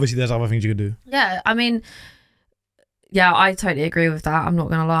 but obviously there's other things you can do. Yeah, I mean, yeah, I totally agree with that. I'm not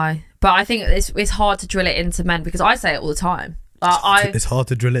going to lie. But I think it's hard to drill it into men because I say it all the time. It's hard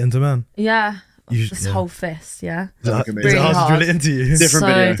to drill it into men. Yeah. This whole fist, yeah. Is it hard to drill it into you? Different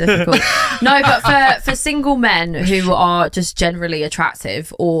video. Difficult. No, but for single men who are just generally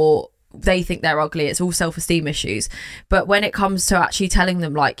attractive or they think they're ugly, it's all self-esteem issues. But when it comes to actually telling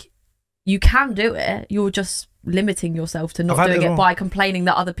them like you can do it, you're just limiting yourself to not doing it by complaining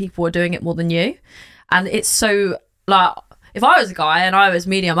that other people are doing it more than you. And it's so like, if I was a guy and I was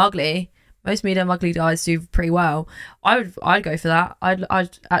medium ugly, most medium ugly guys do pretty well, I'd go for that.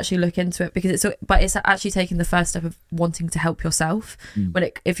 I'd actually look into it because it's actually taking the first step of wanting to help yourself.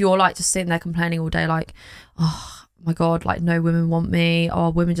 If you're like just sitting there complaining all day like, oh my god, like no women want me,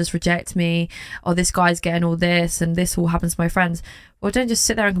 or women just reject me, or this guy's getting all this and this all happens to my friends, well don't just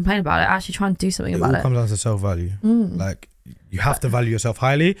sit there and complain about it. Actually try and do something about it. It all comes down to self-value. Like you have to value yourself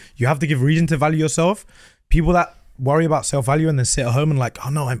highly. You have to give reason to value yourself. People that worry about self-value and then sit at home and like, oh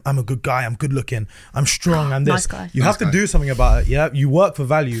no, I'm a good guy, I'm good looking, I'm strong, I'm this. Nice guy. You have to do something about it. Yeah, you work for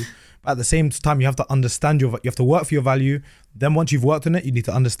value, but at the same time you have to understand you have to work for your value. Then once you've worked on it, you need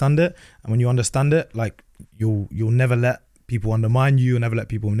to understand it, and when you understand it, like you'll never let people undermine you, you'll never let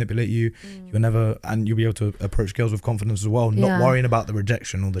people manipulate you. You'll be able to approach girls with confidence as well, not worrying about the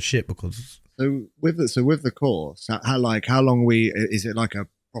rejection or the shit. Because with the course, how long is it like a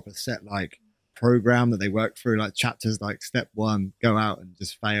proper set like program that they work through, like chapters, like step 1, go out and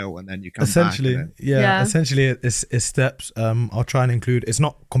just fail, and then you come essentially back essentially it's steps. I'll try and include, it's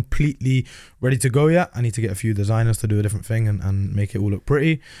not completely ready to go yet. I need to get a few designers to do a different thing and make it all look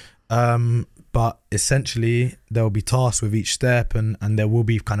pretty, but essentially there will be tasks with each step, and there will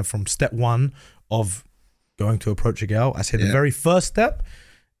be kind of from step 1 of going to approach a girl. I say the very first step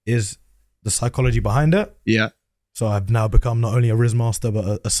is the psychology behind it. So I've now become not only a RIZZ master,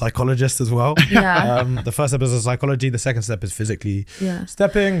 but a psychologist as well. The first step is the psychology. The second step is physically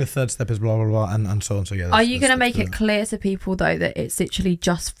stepping. The third step is blah, blah, blah, and so on. So are you going to make it clear to people though that it's literally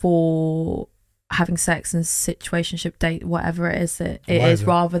just for having sex and situationship date, whatever it is that it is,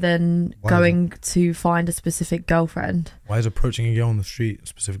 rather than going to find a specific girlfriend? Why is approaching a girl on the street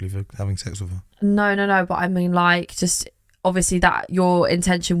specifically for having sex with her? No. But I mean, like, just obviously that your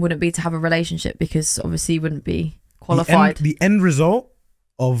intention wouldn't be to have a relationship, because obviously you wouldn't be qualified. The end result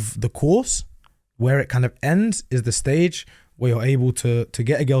of the course, where it kind of ends, is the stage where you're able to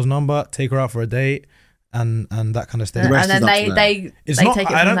get a girl's number, take her out for a date, and that kind of stuff. And then they take it from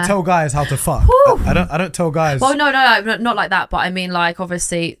there. I don't tell guys how to fuck. I don't tell guys. Well, no, not like that. But I mean, like,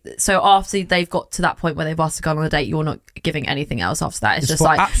 obviously, so after they've got to that point where they've asked to go on a date, you're not giving anything else after that. It's just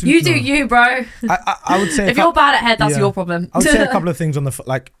like, you do you, bro. I would say if you're bad at head, that's your problem. I would say a couple of things on the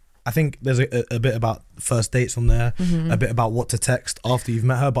like. I think there's a bit about first dates on there, a bit about what to text after you've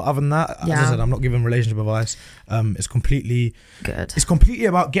met her. But other than that, as I said, I'm not giving relationship advice. It's completely good. It's completely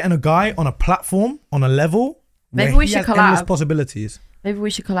about getting a guy on a platform, on a level. Maybe we should collab. Endless possibilities. Maybe we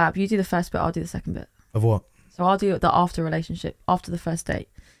should collab. You do the first bit, I'll do the second bit. Of what? So I'll do the after relationship, after the first date.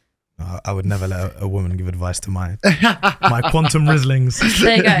 I would never let a woman give advice to my quantum Rizzlings.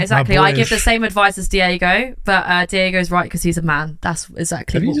 There you go, exactly. I give the same advice as Diego, but Diego's right because he's a man. That's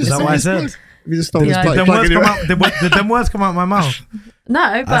exactly what Is that what I said? Have you just stolen his Did them words come out my mouth?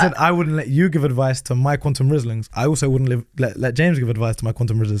 No, but I said I wouldn't let you give advice to my quantum Rizzlings. I also wouldn't let James give advice to my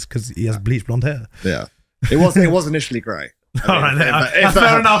quantum Rizzlings because he has bleached blonde hair. Yeah. It was initially grey. All right, that's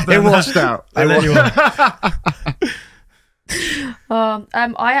fair enough. It washed out. I let you on.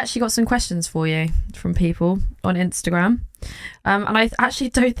 I actually got some questions for you from people on Instagram, and I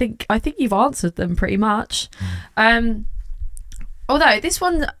actually I think you've answered them pretty much. Although this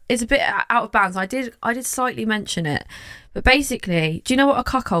one is a bit out of bounds. I did slightly mention it, but basically, do you know what a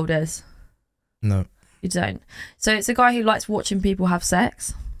cuckold is? No, you don't. So it's a guy who likes watching people have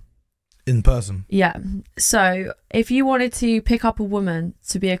sex in person. Yeah. So if you wanted to pick up a woman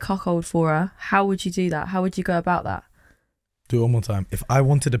to be a cuckold for her, how would you do that? How would you go about that? Do it one more time. If I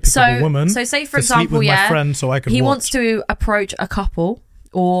wanted to pick up a woman, so say for to sleep example, with my friend so I could he watch. wants to approach a couple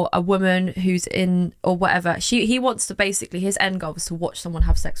or a woman who's in or whatever. He wants to basically, his end goal is to watch someone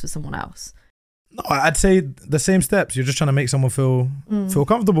have sex with someone else. No, I'd say the same steps. You're just trying to make someone feel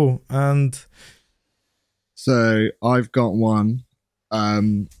comfortable. And so I've got one.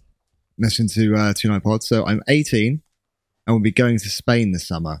 Listen to Two Night Pod. So I'm 18 and we'll be going to Spain this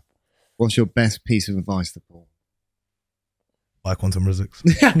summer. What's your best piece of advice to Paul? Buy quantum Rizzlings.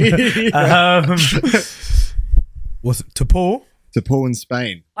 What's it, to Paul? To Paul in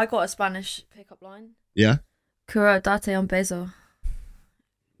Spain. I got a Spanish pickup line. Yeah. Cura date un beso.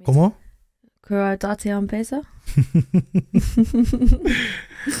 ¿Cómo? Cura date un beso.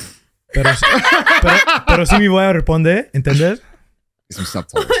 pero si me voy a responder, ¿entender? Some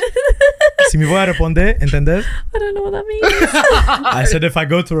subtitles. Si me voy a responder, ¿entender? I don't know what that means. I said if I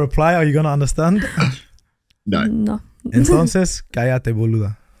go to reply, are you going to understand? No. No. Entonces, cállate,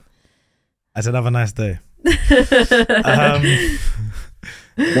 boluda. I said have a nice day.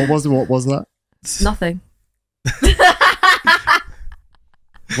 What was that? Nothing.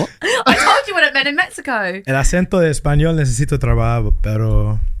 What? I told you what it meant in Mexico. El acento de español necesito trabajar,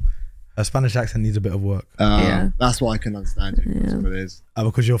 pero a Spanish accent needs a bit of work. Yeah. That's what I can understand. That's what it is.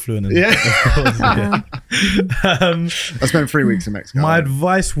 Because you're fluent in it. Yeah. Of course, I spent 3 weeks in Mexico. My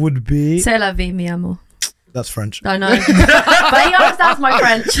advice would be... C'est la vie, mi amor. That's French. I know. But he understands my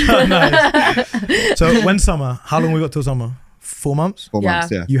French. Oh, nice. So when summer, how long we got till summer? 4 months? 4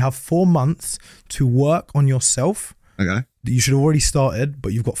 months, yeah. You have 4 months to work on yourself. Okay. You should have already started,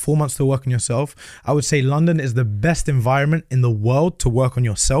 but you've got 4 months to work on yourself. I would say London is the best environment in the world to work on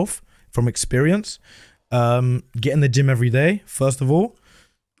yourself from experience. Get in the gym every day, first of all.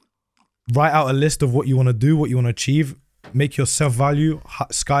 Write out a list of what you want to do, what you want to achieve. Make your self-value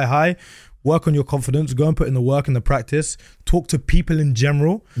sky high. Work on your confidence. Go and put in the work and the practice. Talk to people in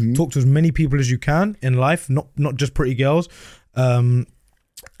general. Talk to as many people as you can in life, not just pretty girls. And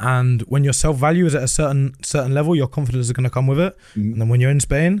when your self-value is at a certain level, your confidence is going to come with it. And then when you're in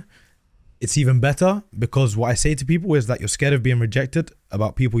Spain, it's even better, because what I say to people is that you're scared of being rejected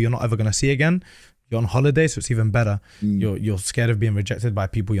about people you're not ever going to see again. You're on holiday, so it's even better. You're scared of being rejected by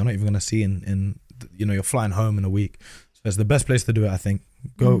people you're not even going to see in you're flying home in a week. So it's the best place to do it, I think.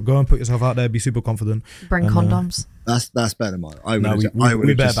 Go and put yourself out there. Be super confident. Bring condoms. That's better than mine. I would we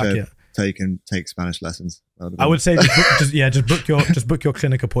have just back said take Spanish lessons. I would say just book your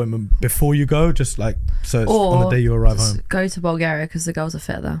clinic appointment before you go. Just like so, it's on the day you arrive home. Go to Bulgaria because the girls are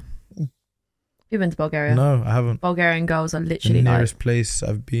fit there. You've been to Bulgaria? No, I haven't. Bulgarian girls are literally the nearest place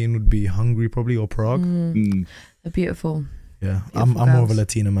I've been would be Hungary, probably, or Prague. They're beautiful. Yeah, I'm more of a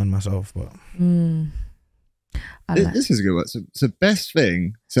Latino man myself, but. This is a good one. So best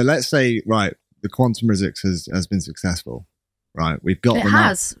thing. So let's say, right, the quantum physics has been successful, right? We've got it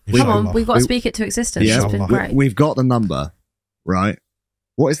has. Come on, we've got to speak it to existence. Yeah, it's been great. We've got the number, right?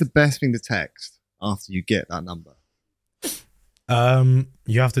 What is the best thing to text after you get that number?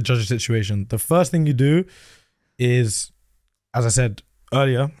 You have to judge the situation. The first thing you do is, as I said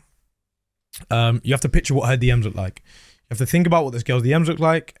earlier, you have to picture what her DMs look like. You have to think about what this girl's DMs look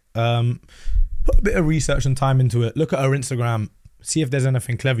like. Put a bit of research and time into it. Look at her Instagram. See if there's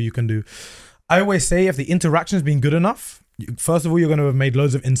anything clever you can do. I always say if the interaction's been good enough, first of all, you're going to have made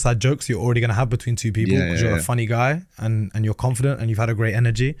loads of inside jokes you're already going to have between two people because you're a funny guy and you're confident and you've had a great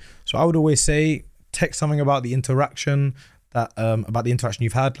energy. So I would always say text something about the interaction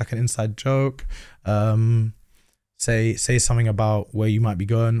you've had, like an inside joke. Say something about where you might be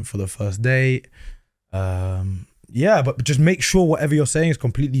going for the first date. But just make sure whatever you're saying is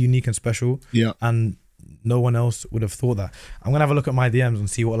completely unique and special. Yeah. And no one else would have thought that. I'm going to have a look at my DMs and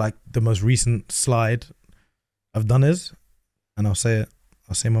see what like the most recent slide I've done is, and I'll say it.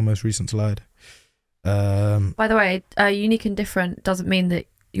 I'll say my most recent slide. By the way, unique and different doesn't mean that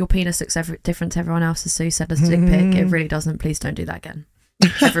your penis looks different to everyone else's, so you send us a dick pic. It really doesn't. Please don't do that again.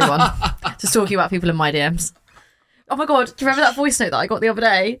 Everyone. Just talking about people in my DMs. Oh my God, do you remember that voice note that I got the other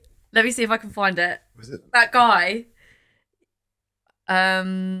day? Let me see if I can find it. Was it? That guy. I've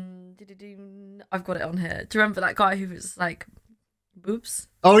got it on here. Do you remember that guy who was like, "Oops"?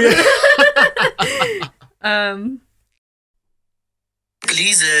 Oh yeah.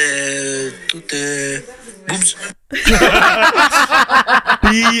 Please, boobs.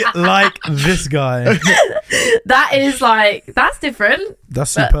 Be like this guy. That's different.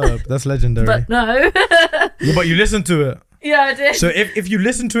 That's superb. That's legendary. But no. Yeah, but you listen to it. Yeah, I did. So if you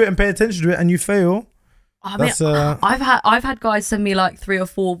listen to it and pay attention to it and you fail, I mean, I've had guys send me like 3 or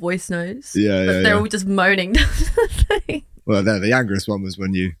 4 voice notes. Yeah, but they're all just moaning. Well, the angriest one was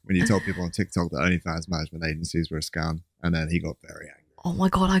when you told people on TikTok that OnlyFans management agencies were a scam, and then he got very angry. Oh my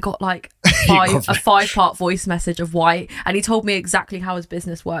God, I got like a 5-part voice message of why, and he told me exactly how his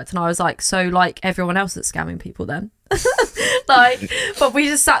business worked, and I was like, so like everyone else that's scamming people then? Like, but we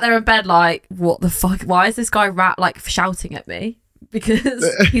just sat there in bed like, what the fuck? Why is this guy like shouting at me because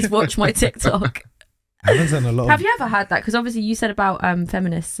he's watched my TikTok? I haven't done a lot. Have you ever had that? Because obviously you said about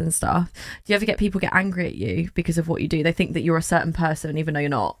feminists and stuff. Do you ever get people get angry at you because of what you do? They think that you're a certain person even though you're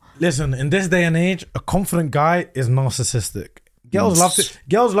not. Listen, in this day and age, a confident guy is narcissistic. Girls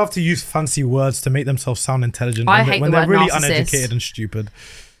love to use fancy words to make themselves sound intelligent when they're really uneducated and stupid.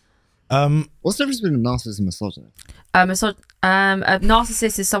 What's the difference between a narcissist and misogyny? A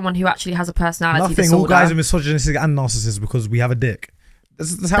narcissist is someone who actually has a personality disorder. All guys are misogynistic and narcissists because we have a dick.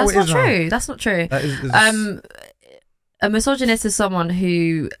 That's how it is now. That's not true. A misogynist is someone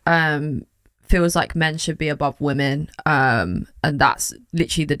who feels like men should be above women, and that's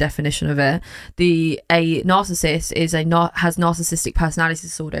literally the definition of it. A narcissist has narcissistic personality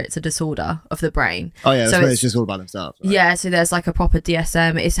disorder. It's a disorder of the brain. Oh yeah, so it's just all about themselves. Right? Yeah, so there's like a proper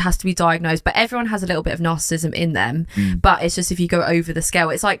DSM. It has to be diagnosed, but everyone has a little bit of narcissism in them. But it's just if you go over the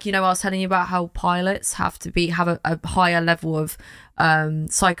scale, it's like, I was telling you about how pilots have a higher level of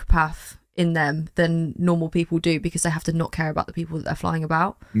psychopath in them than normal people do because they have to not care about the people that they're flying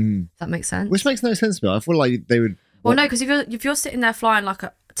about. Does that make sense? Which makes no sense to me. I feel like they would. Well, no, because if you're sitting there flying like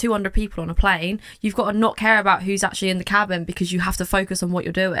 200 people on a plane, you've got to not care about who's actually in the cabin because you have to focus on what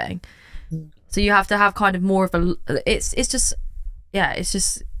you're doing. So you have to have kind of more of a. It's just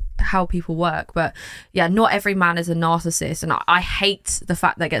how people work. But yeah, not every man is a narcissist, and I hate the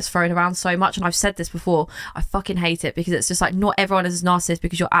fact that gets thrown around so much, and I've said this before, I fucking hate it because it's just like not everyone is a narcissist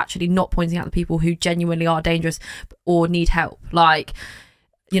because you're actually not pointing out the people who genuinely are dangerous or need help. Like,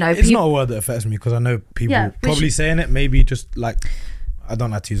 it's not a word that affects me because I know people probably saying it, maybe just like, I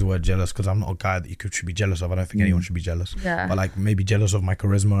don't like to use the word jealous because I'm not a guy that you should be jealous of. I don't think anyone should be jealous. Yeah. But like maybe jealous of my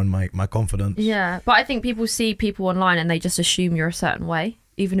charisma and my confidence. Yeah, but I think people see people online and they just assume you're a certain way,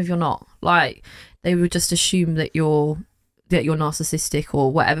 even if you're not. Like they would just assume that you're narcissistic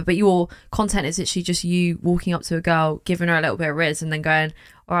or whatever. But your content is literally just you walking up to a girl, giving her a little bit of RIZZ, and then going,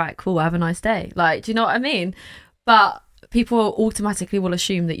 "All right, cool, have a nice day." Like, do you know what I mean? But people automatically will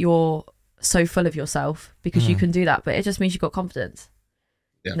assume that you're so full of yourself because you can do that. But it just means you've got confidence.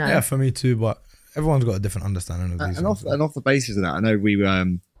 Yeah, yeah, for me too. But everyone's got a different understanding of these. And off the basis of that, I know we've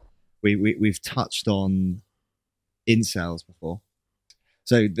touched on incels before.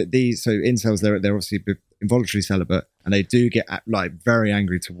 So incels, they're obviously involuntary celibate, and they do get like very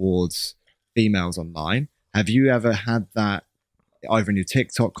angry towards females online. Have you ever had that either in your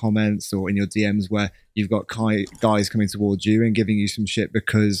TikTok comments or in your DMs where you've got guys coming towards you and giving you some shit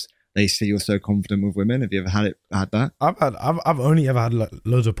because they see you're so confident with women? Have you ever had that? I've only ever had like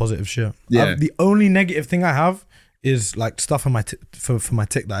loads of positive shit. Yeah. The only negative thing I have is like stuff on my for my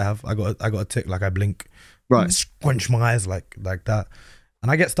tick that I have. I got a tick, like I blink, right, squinch my eyes like that,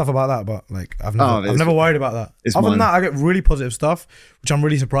 and I get stuff about that. But like I've never worried about that. Other than that, I get really positive stuff, which I'm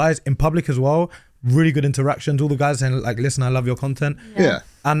really surprised in public as well. Really good interactions. All the guys saying like, "Listen, I love your content." Yeah.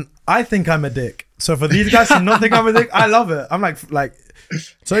 And I think I'm a dick. So for these guys to not think I'm a dick, I love it. I'm like.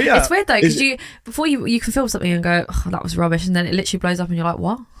 So yeah, it's weird though because you can film something and go, "Oh, that was rubbish," and then it literally blows up and you're like,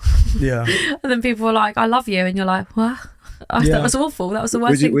 "What?" Yeah. And then people are like, "I love you," and you're like, "What?" That was awful. That was the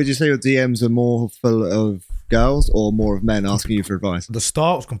worst thing. Would you say your DMs are more full of girls or more of men asking you for advice? The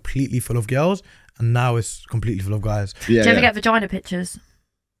start was completely full of girls, and now it's completely full of guys. Yeah. Do you ever get vagina pictures?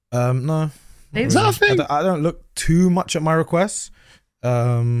 No. Is that a thing? I don't look too much at my requests,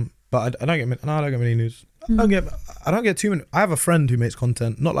 but I don't get many news. I don't get too many. I have a friend who makes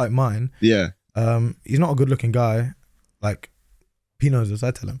content, not like mine. Yeah. He's not a good looking guy. Like, He knows this.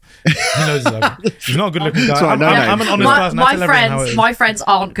 I tell him. He knows this. He's not a good-looking guy. Sorry, I'm an honest person. I tell everyone how it is. My friends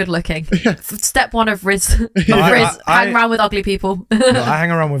aren't good looking. Step one of RIZZ. Hang around with ugly people. No, I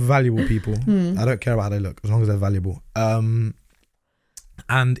hang around with valuable people. I don't care about how they look as long as they're valuable. And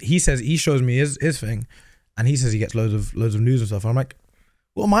he shows me his thing, and he says he gets loads of news and stuff. I'm like,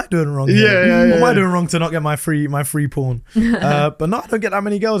 what am I doing wrong here? What am I doing wrong to not get my free porn? But no, I don't get that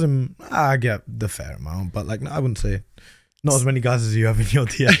many girls, and I get the fair amount. But like, no, I wouldn't say not as many guys as you have in your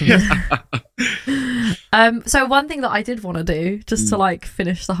DMs. So one thing that I did want to do, just to like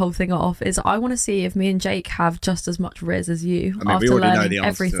finish the whole thing off, is I want to see if me and Jake have just as much RIZZ as you after learning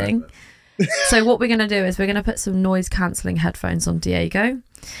everything. So what we're going to do is we're going to put some noise cancelling headphones on Diego,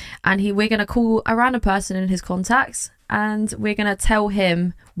 and we're going to call a random person in his contacts, and we're going to tell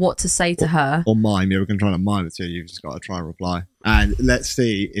him what to say to her. Or mime. Yeah, we're going to try to mime it to you. You've just got to try and reply. And let's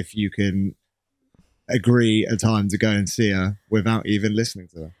see if you can agree a time to go and see her without even listening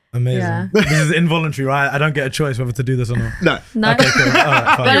to her. Amazing. Yeah. This is involuntary, right? I don't get a choice whether to do this or not. No. Okay, cool. All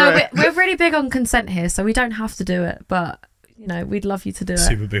right, fine. No, we're really big on consent here, so we don't have to do it, but you know, we'd love you to do it.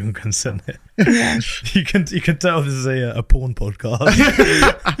 Super big on consent here. Yeah. You can tell this is a porn podcast.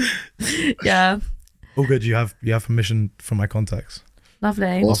 Yeah. All good. You have permission from my contacts.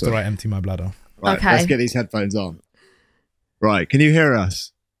 Lovely. Awesome. After I empty my bladder. Right, okay. Let's get these headphones on. Right. Can you hear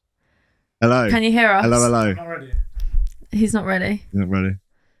us? Hello. Can you hear us? Hello. I'm not ready. He's not ready. He's not ready.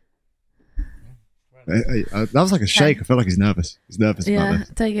 That was like a shake. I feel like he's nervous. He's nervous about this.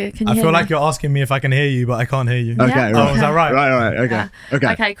 Diego, can you I hear feel me? like you're asking me if I can hear you, but I can't hear you. Okay, Yeah. right. Oh, is that right? Right. Okay.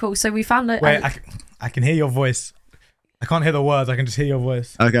 Yeah. Okay, cool. So we found that. Wait, I can hear your voice. I can't hear the words. I can just hear your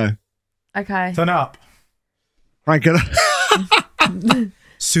voice. Okay. Okay. Turn it up. Frank it up.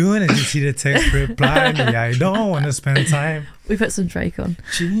 Soon as you see the text, reply me. I don't want to spend time. We put some Drake on.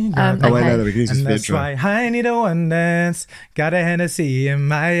 Wait, no, we can use this And that's intro. why I need a one dance. Got a Hennessy in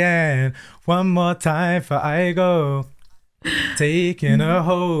my hand. One more time for I go. Taking a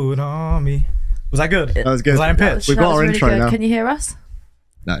hold on me. Was that good? That was good. Was I in pitch? We've got our really intro good. now. Can you hear us?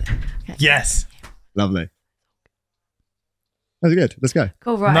 No. Okay. Yes. Lovely. That was good. Let's go.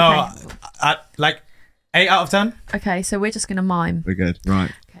 Cool, right. No, Okay. like 8 out of 10. Okay, so we're just going to mime. We're good.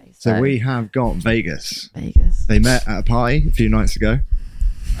 Right. Okay, So we have got Vegas. Vegas. They met at a party a few nights ago.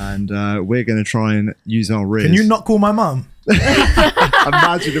 And we're going to try and use our RIZZ. Can you not call my mum?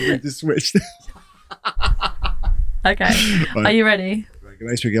 Imagine if we just switched. Okay. Right. Are you ready? Right,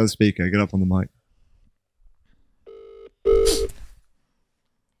 make sure you get on the speaker. Get up on the mic.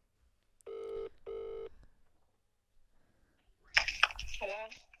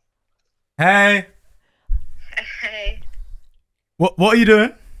 Hey. Hey, What are you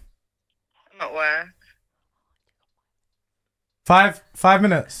doing? I'm at work. 5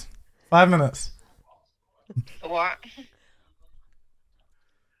 minutes. 5 minutes. What?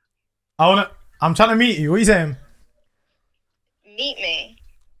 I'm trying to meet you. What are you saying? Meet me.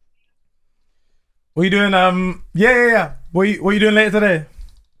 What are you doing? Yeah. What are you doing later today?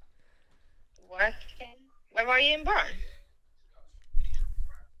 Working. Where are you in Bern?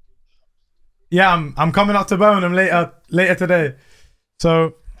 Yeah, I'm coming up to Birmingham later today.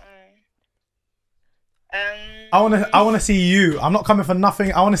 So I wanna see you. I'm not coming for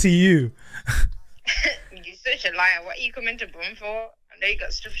nothing. I wanna see you. You're such a liar. What are you coming to Bern for? I know you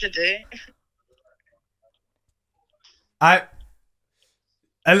got stuff to do. A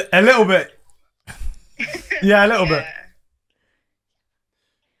little bit. Yeah, a little bit.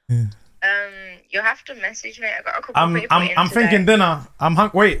 Yeah. You'll have to message me. I got a couple of people in I'm today. thinking dinner.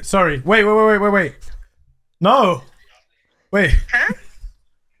 Wait, sorry. Wait. No. Wait. Huh?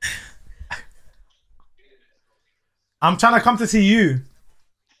 I'm trying to come to see you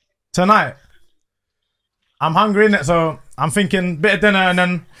tonight. I'm hungry, innit? So I'm thinking bit of dinner and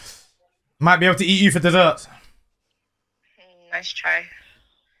then might be able to eat you for dessert. Nice try.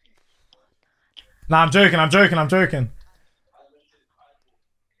 Nah, I'm joking.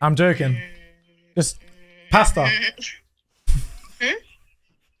 Just pasta.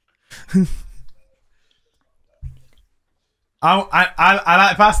 I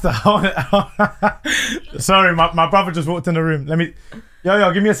like pasta. Sorry, my brother just walked in the room. Let me.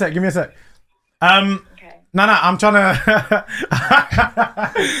 Yo, give me a sec. Okay. No, I'm trying to.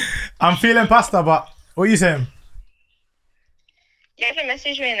 I'm feeling pasta, but what are you saying? You have to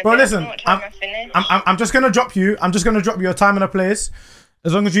message me in a Bro, bit. listen, What time I finish? I'm just gonna drop you. I'm just gonna drop you a time and a place.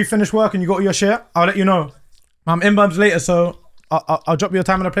 As long as you finish work and you got your shit, I'll let you know. I'm in Bubs later, so I'll drop you a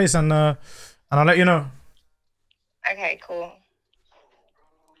time and a place and I'll let you know. Okay, cool.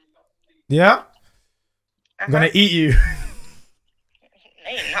 Yeah? I'm gonna eat you. No,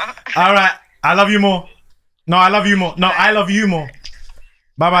 you're not. All right. I love you more. No, I love you more. No, I love you more.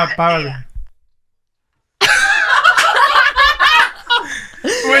 Bye.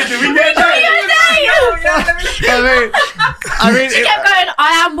 Wait, did we get that? I mean, she kept going,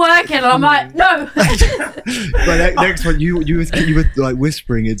 I am working, and I'm like, no. But next one, you were like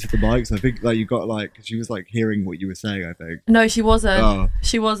whispering into the mics. I think like you got like she was like hearing what you were saying. I think. No, she wasn't. Oh.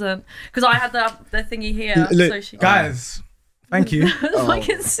 She wasn't, because I had the thingy here. Look, so she guys, thank you.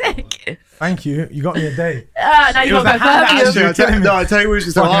 Fucking sick. Thank you. You got me a date. Now you got to go Birmingham. I tell you what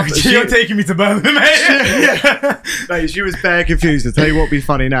she said. You're taking me to Birmingham, mate. Mate, she was bare confused. I'll tell you what would be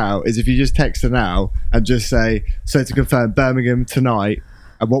funny now is if you just text her now and just say, so to confirm, Birmingham tonight.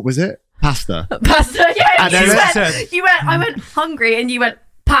 And what was it? Pasta. Pasta, yeah. And I went hungry and you went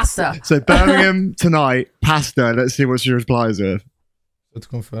pasta. So Birmingham tonight, pasta. Let's see what she replies with. So to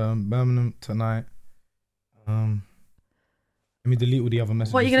confirm, Birmingham tonight. Let me delete all the other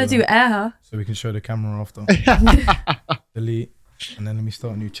messages. What are you going to do, air her? So we can show the camera after. Delete. And then let me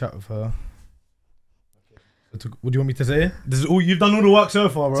start a new chat with her. So what do you want me to say? This is all, you've done all the work so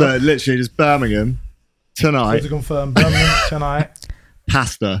far, bro. So literally just Birmingham tonight. So to confirm, Birmingham tonight.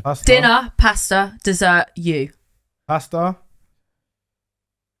 Pasta. Dinner, pasta, dessert, you. Pasta.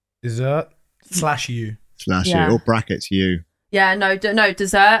 Dessert. / you. / you. Or brackets you. Yeah, no,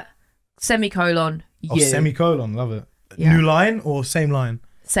 dessert, semicolon, you. Oh, semicolon. Love it. Yeah. New line or same line?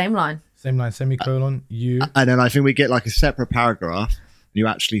 Same line. Same line, semicolon, you. And then I think we get like a separate paragraph and you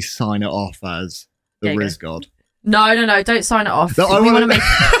actually sign it off as the RIZZ God. No, don't sign it off. No, we want to make...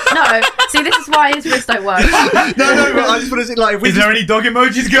 No, see, this is why his RIZZ don't work. no, but I just want to say, like... Is there any dog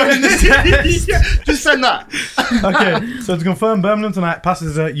emojis going in this? Yeah, just send that. Okay, so to confirm Birmingham tonight,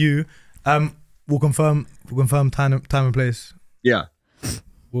 passes at you. We'll confirm time and place. Yeah.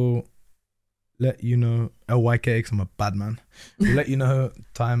 We'll let you know LYK because I'm a bad man. We'll let you know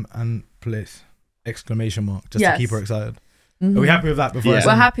time and place. ! Just to keep her excited. Mm-hmm. Are we happy with that? Before We're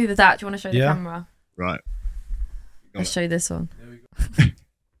happy with that. Do you want to show the camera? Right. Let's show this one. There we go.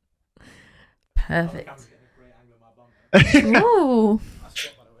 Perfect. Ooh.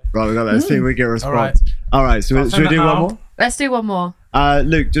 Right, we got that. Let's see if we get a response. All right, so should we do one more? Let's do one more.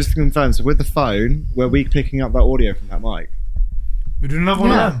 Luke, just to confirm, so with the phone, were we picking up that audio from that mic? We do another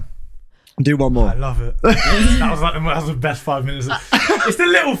one of them. Do one more. I love it. that was the best 5 minutes. It's the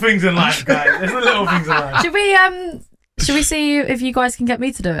little things in life, guys. It's the little things in life. Should we see if you guys can get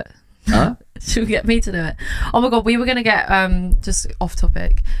me to do it? Huh? Should we get me to do it? Oh my god, we were gonna get just off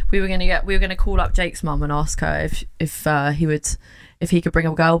topic. We were gonna call up Jake's mum and ask her if he could bring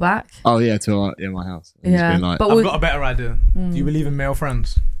a girl back. Oh yeah, to my house. Yeah, like, I've got a better idea. Do you believe in male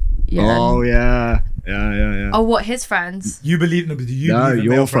friends? Yeah. Oh yeah. Oh, what, his friends? You believe? No, but do you believe in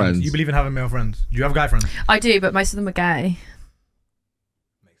your male friends. You believe in having male friends? Do you have guy friends? I do, but most of them are gay.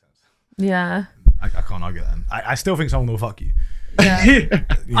 Makes sense. Yeah. I can't argue that. I still think someone will fuck you. Yeah. Yeah.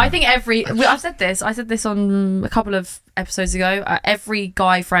 I think I said this on a couple of episodes ago. Every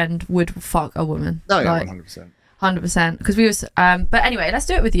guy friend would fuck a woman. No, yeah, like, 100%. 100%. Because we was, but anyway, let's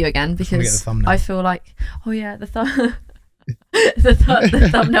do it with you again because I feel like, oh yeah, the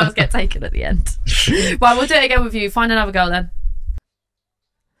thumbnails get taken at the end. Well, we'll do it again with you. Find another girl then.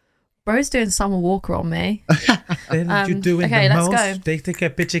 Bro's doing Summer Walker on me. Okay, let's go. They take a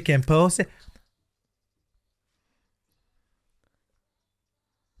picture, can post it.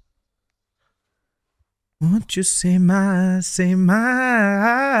 Won't you say my? It's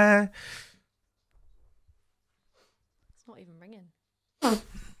not even ringing.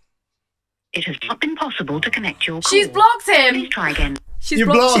 It has not been possible to connect your call. She's blocked him. Please try again. She's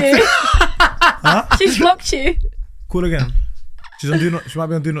blocked you. Huh? She's blocked you. Call again. She's on do not. She might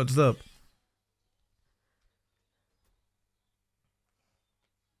be on do not disturb.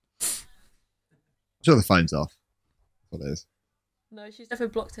 I'm sure the phone's off. That's what it is. No, she's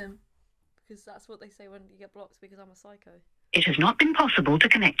definitely blocked him. Because that's what they say when you get blocked, because I'm a psycho. It has not been possible to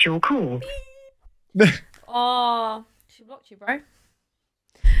connect your call. Oh, she blocked you, bro.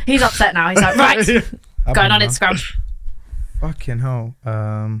 He's upset now. He's like, right, going on Instagram. Fucking hell.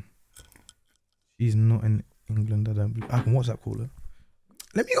 She's not in England. I can WhatsApp call her.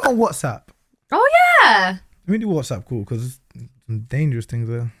 Let me go on WhatsApp. Oh yeah. Let me do WhatsApp call because there's some dangerous things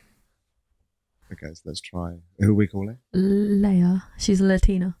there. Okay, so let's try. Who are we calling? Leia. She's a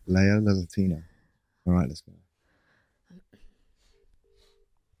Latina. Leia, the Latina. All right, let's go.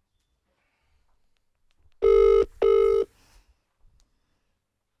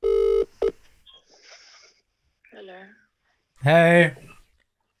 Hello. Hey.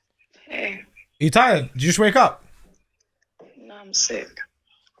 Hey. Are you tired? Did you just wake up? No, I'm sick.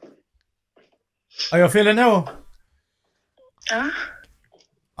 Are you feeling ill? Huh?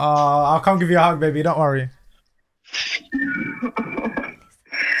 I'll come give you a hug, baby. Don't worry.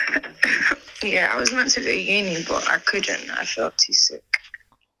 Yeah, I was meant to go to uni, but I couldn't. I felt too sick.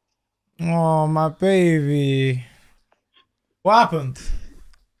 Oh, my baby. What happened?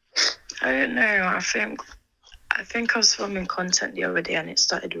 I don't know. I think I was filming content the other day and it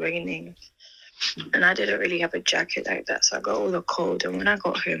started raining. And I didn't really have a jacket like that, so I got all the cold. And when I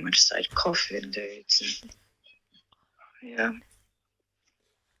got home, I just started coughing, dude. Yeah.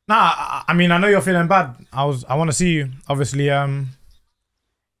 Nah, I mean, I know you're feeling bad. I want to see you. Obviously,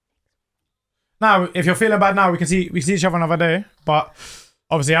 now if you're feeling bad now, we can see each other another day. But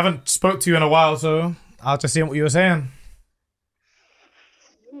obviously, I haven't spoke to you in a while, so I'll just see what you were saying.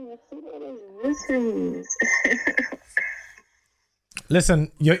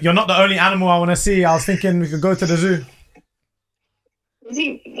 Listen, you're not the only animal I want to see. I was thinking we could go to the zoo.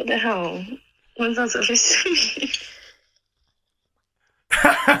 What the hell? When's that supposed to be?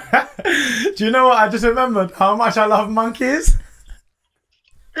 Do you know what? I just remembered how much I love monkeys.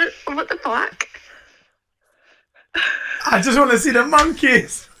 What the fuck? I just want to see the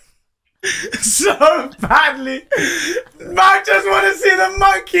monkeys so badly. I just want to see the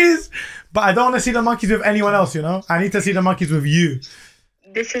monkeys. But I don't want to see the monkeys with anyone else, you know? I need to see the monkeys with you.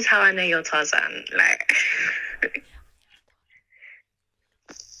 This is how I know you're Tarzan. Like,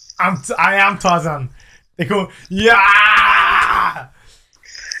 I am Tarzan. They call yeah.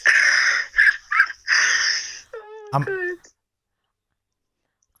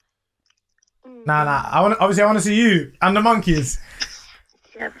 Nah. I want to see you and the monkeys.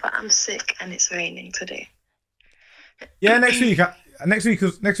 Yeah, but I'm sick and it's raining today. Yeah, next week. Next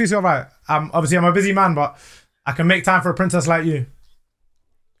week's alright. Obviously I'm a busy man, but I can make time for a princess like you.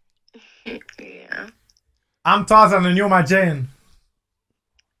 Yeah. I'm Tarzan and you're my Jane.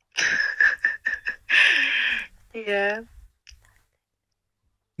 Yeah.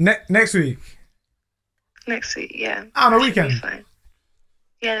 Next week. Next week, yeah. On a weekend. Fine.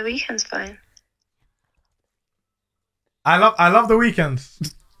 Yeah, the weekend's fine. I love the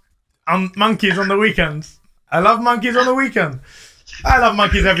weekends. Monkeys on the weekends. I love monkeys on the weekend. I love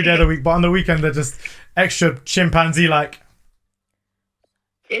monkeys every day of the week, but on the weekend they're just extra chimpanzee-like.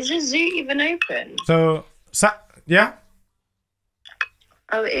 Is the zoo even open? So, yeah?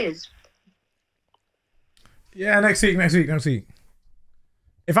 Oh, it is? Yeah, next week.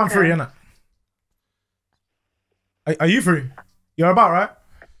 If I'm free, innit? Are you free? You're about, right?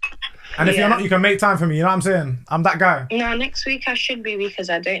 And if you're not, you can make time for me, you know what I'm saying? I'm that guy. No, next week I should be because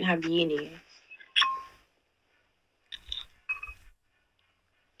I don't have uni.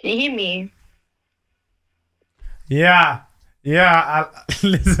 Can you hear me? Yeah.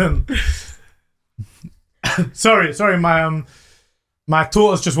 Listen. sorry, my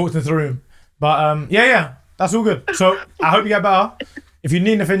daughter's just walked into the room. But yeah, that's all good. So I hope you get better. If you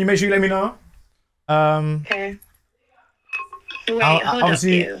need anything, you make sure you let me know. Okay. Wait, hold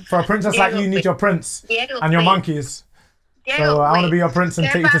obviously, up, for a princess like you need your prince and your monkeys. So I want to be your prince and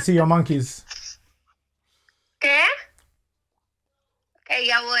take you to see your monkeys. Okay? Okay,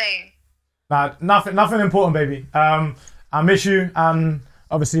 yeah, boy. Nah, nothing important, baby. I miss you, and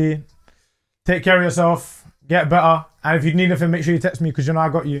obviously, take care of yourself, get better, and if you need anything, make sure you text me because you know I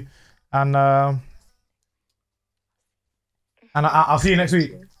got you. And I'll see you next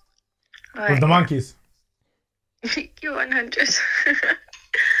week with the monkeys. You're 100.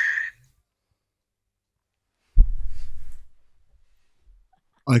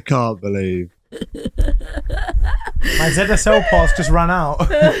 I can't believe. My ZSL pass just ran out.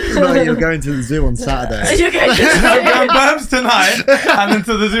 No, you're going to the zoo on Saturday. You're going to I'm going Burbs tonight and then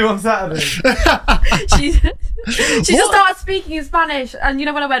to the zoo on Saturday. She just started speaking in Spanish, and you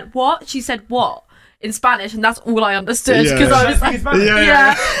know when I went, what? She said, what? In Spanish, and that's all I understood because I was like,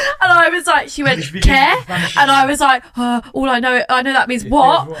 Yeah. and I was like, she went, care, and I was like, all I know that means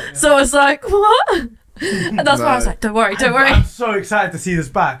what? Yeah. So I was like, what? And that's why I was like, don't worry. I'm so excited to see this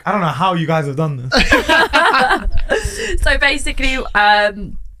back. I don't know how you guys have done this. So basically,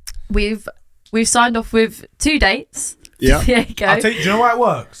 we've signed off with 2 dates. Yeah. There you go. Do you know why it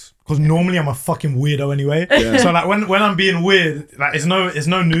works? Because normally I'm a fucking weirdo anyway. Yeah. So like when I'm being weird, like it's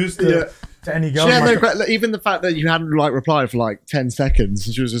no news to any girl. Even the fact that you hadn't like replied for like 10 seconds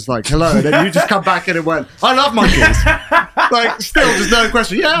and she was just like, hello, and then you just come back in and went, I love monkeys. Like still just no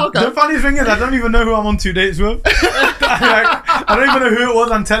question. Yeah, okay. The funny thing is I don't even know who I'm on 2 dates with. I don't even know who it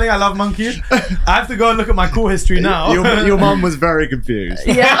was I'm telling I love monkeys. I have to go and look at my call history now. Your mum was very confused.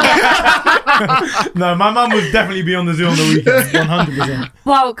 Yeah. No, my mum would definitely be on the zoo on the weekend, 100%.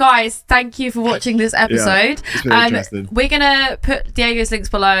 Well, guys, thank you for watching this episode. It's been interesting. We're gonna put Diego's links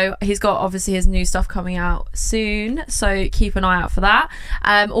below. He's got obviously his new stuff coming out soon, so keep an eye out for that.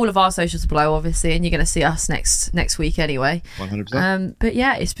 All of our socials below, obviously, and you're going to see us next week anyway. 100%. But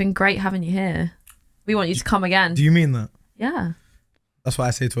yeah, it's been great having you here. We want you to come again. Do you mean that? Yeah. That's what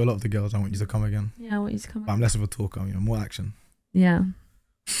I say to a lot of the girls. I want you to come again. Yeah, I want you to come But I'm less of a talker, more action. Yeah.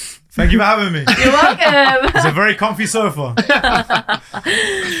 Thank you for having me. You're welcome. It's a very comfy sofa.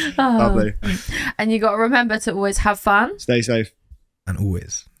 Lovely. And you got to remember to always have fun. Stay safe. And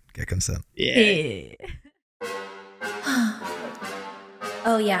always get consent. Yeah.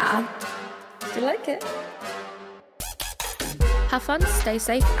 Oh yeah. Do you like it? Have fun, stay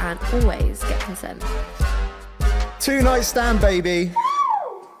safe, and always get consent. 2-night stand, baby.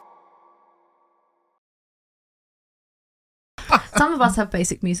 Some of us have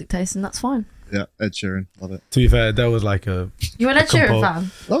basic music taste, and that's fine. Yeah, Ed Sheeran. Love it. To be fair, there was like a... You an Ed Sheeran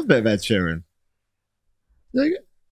fan? Love a bit of Ed Sheeran.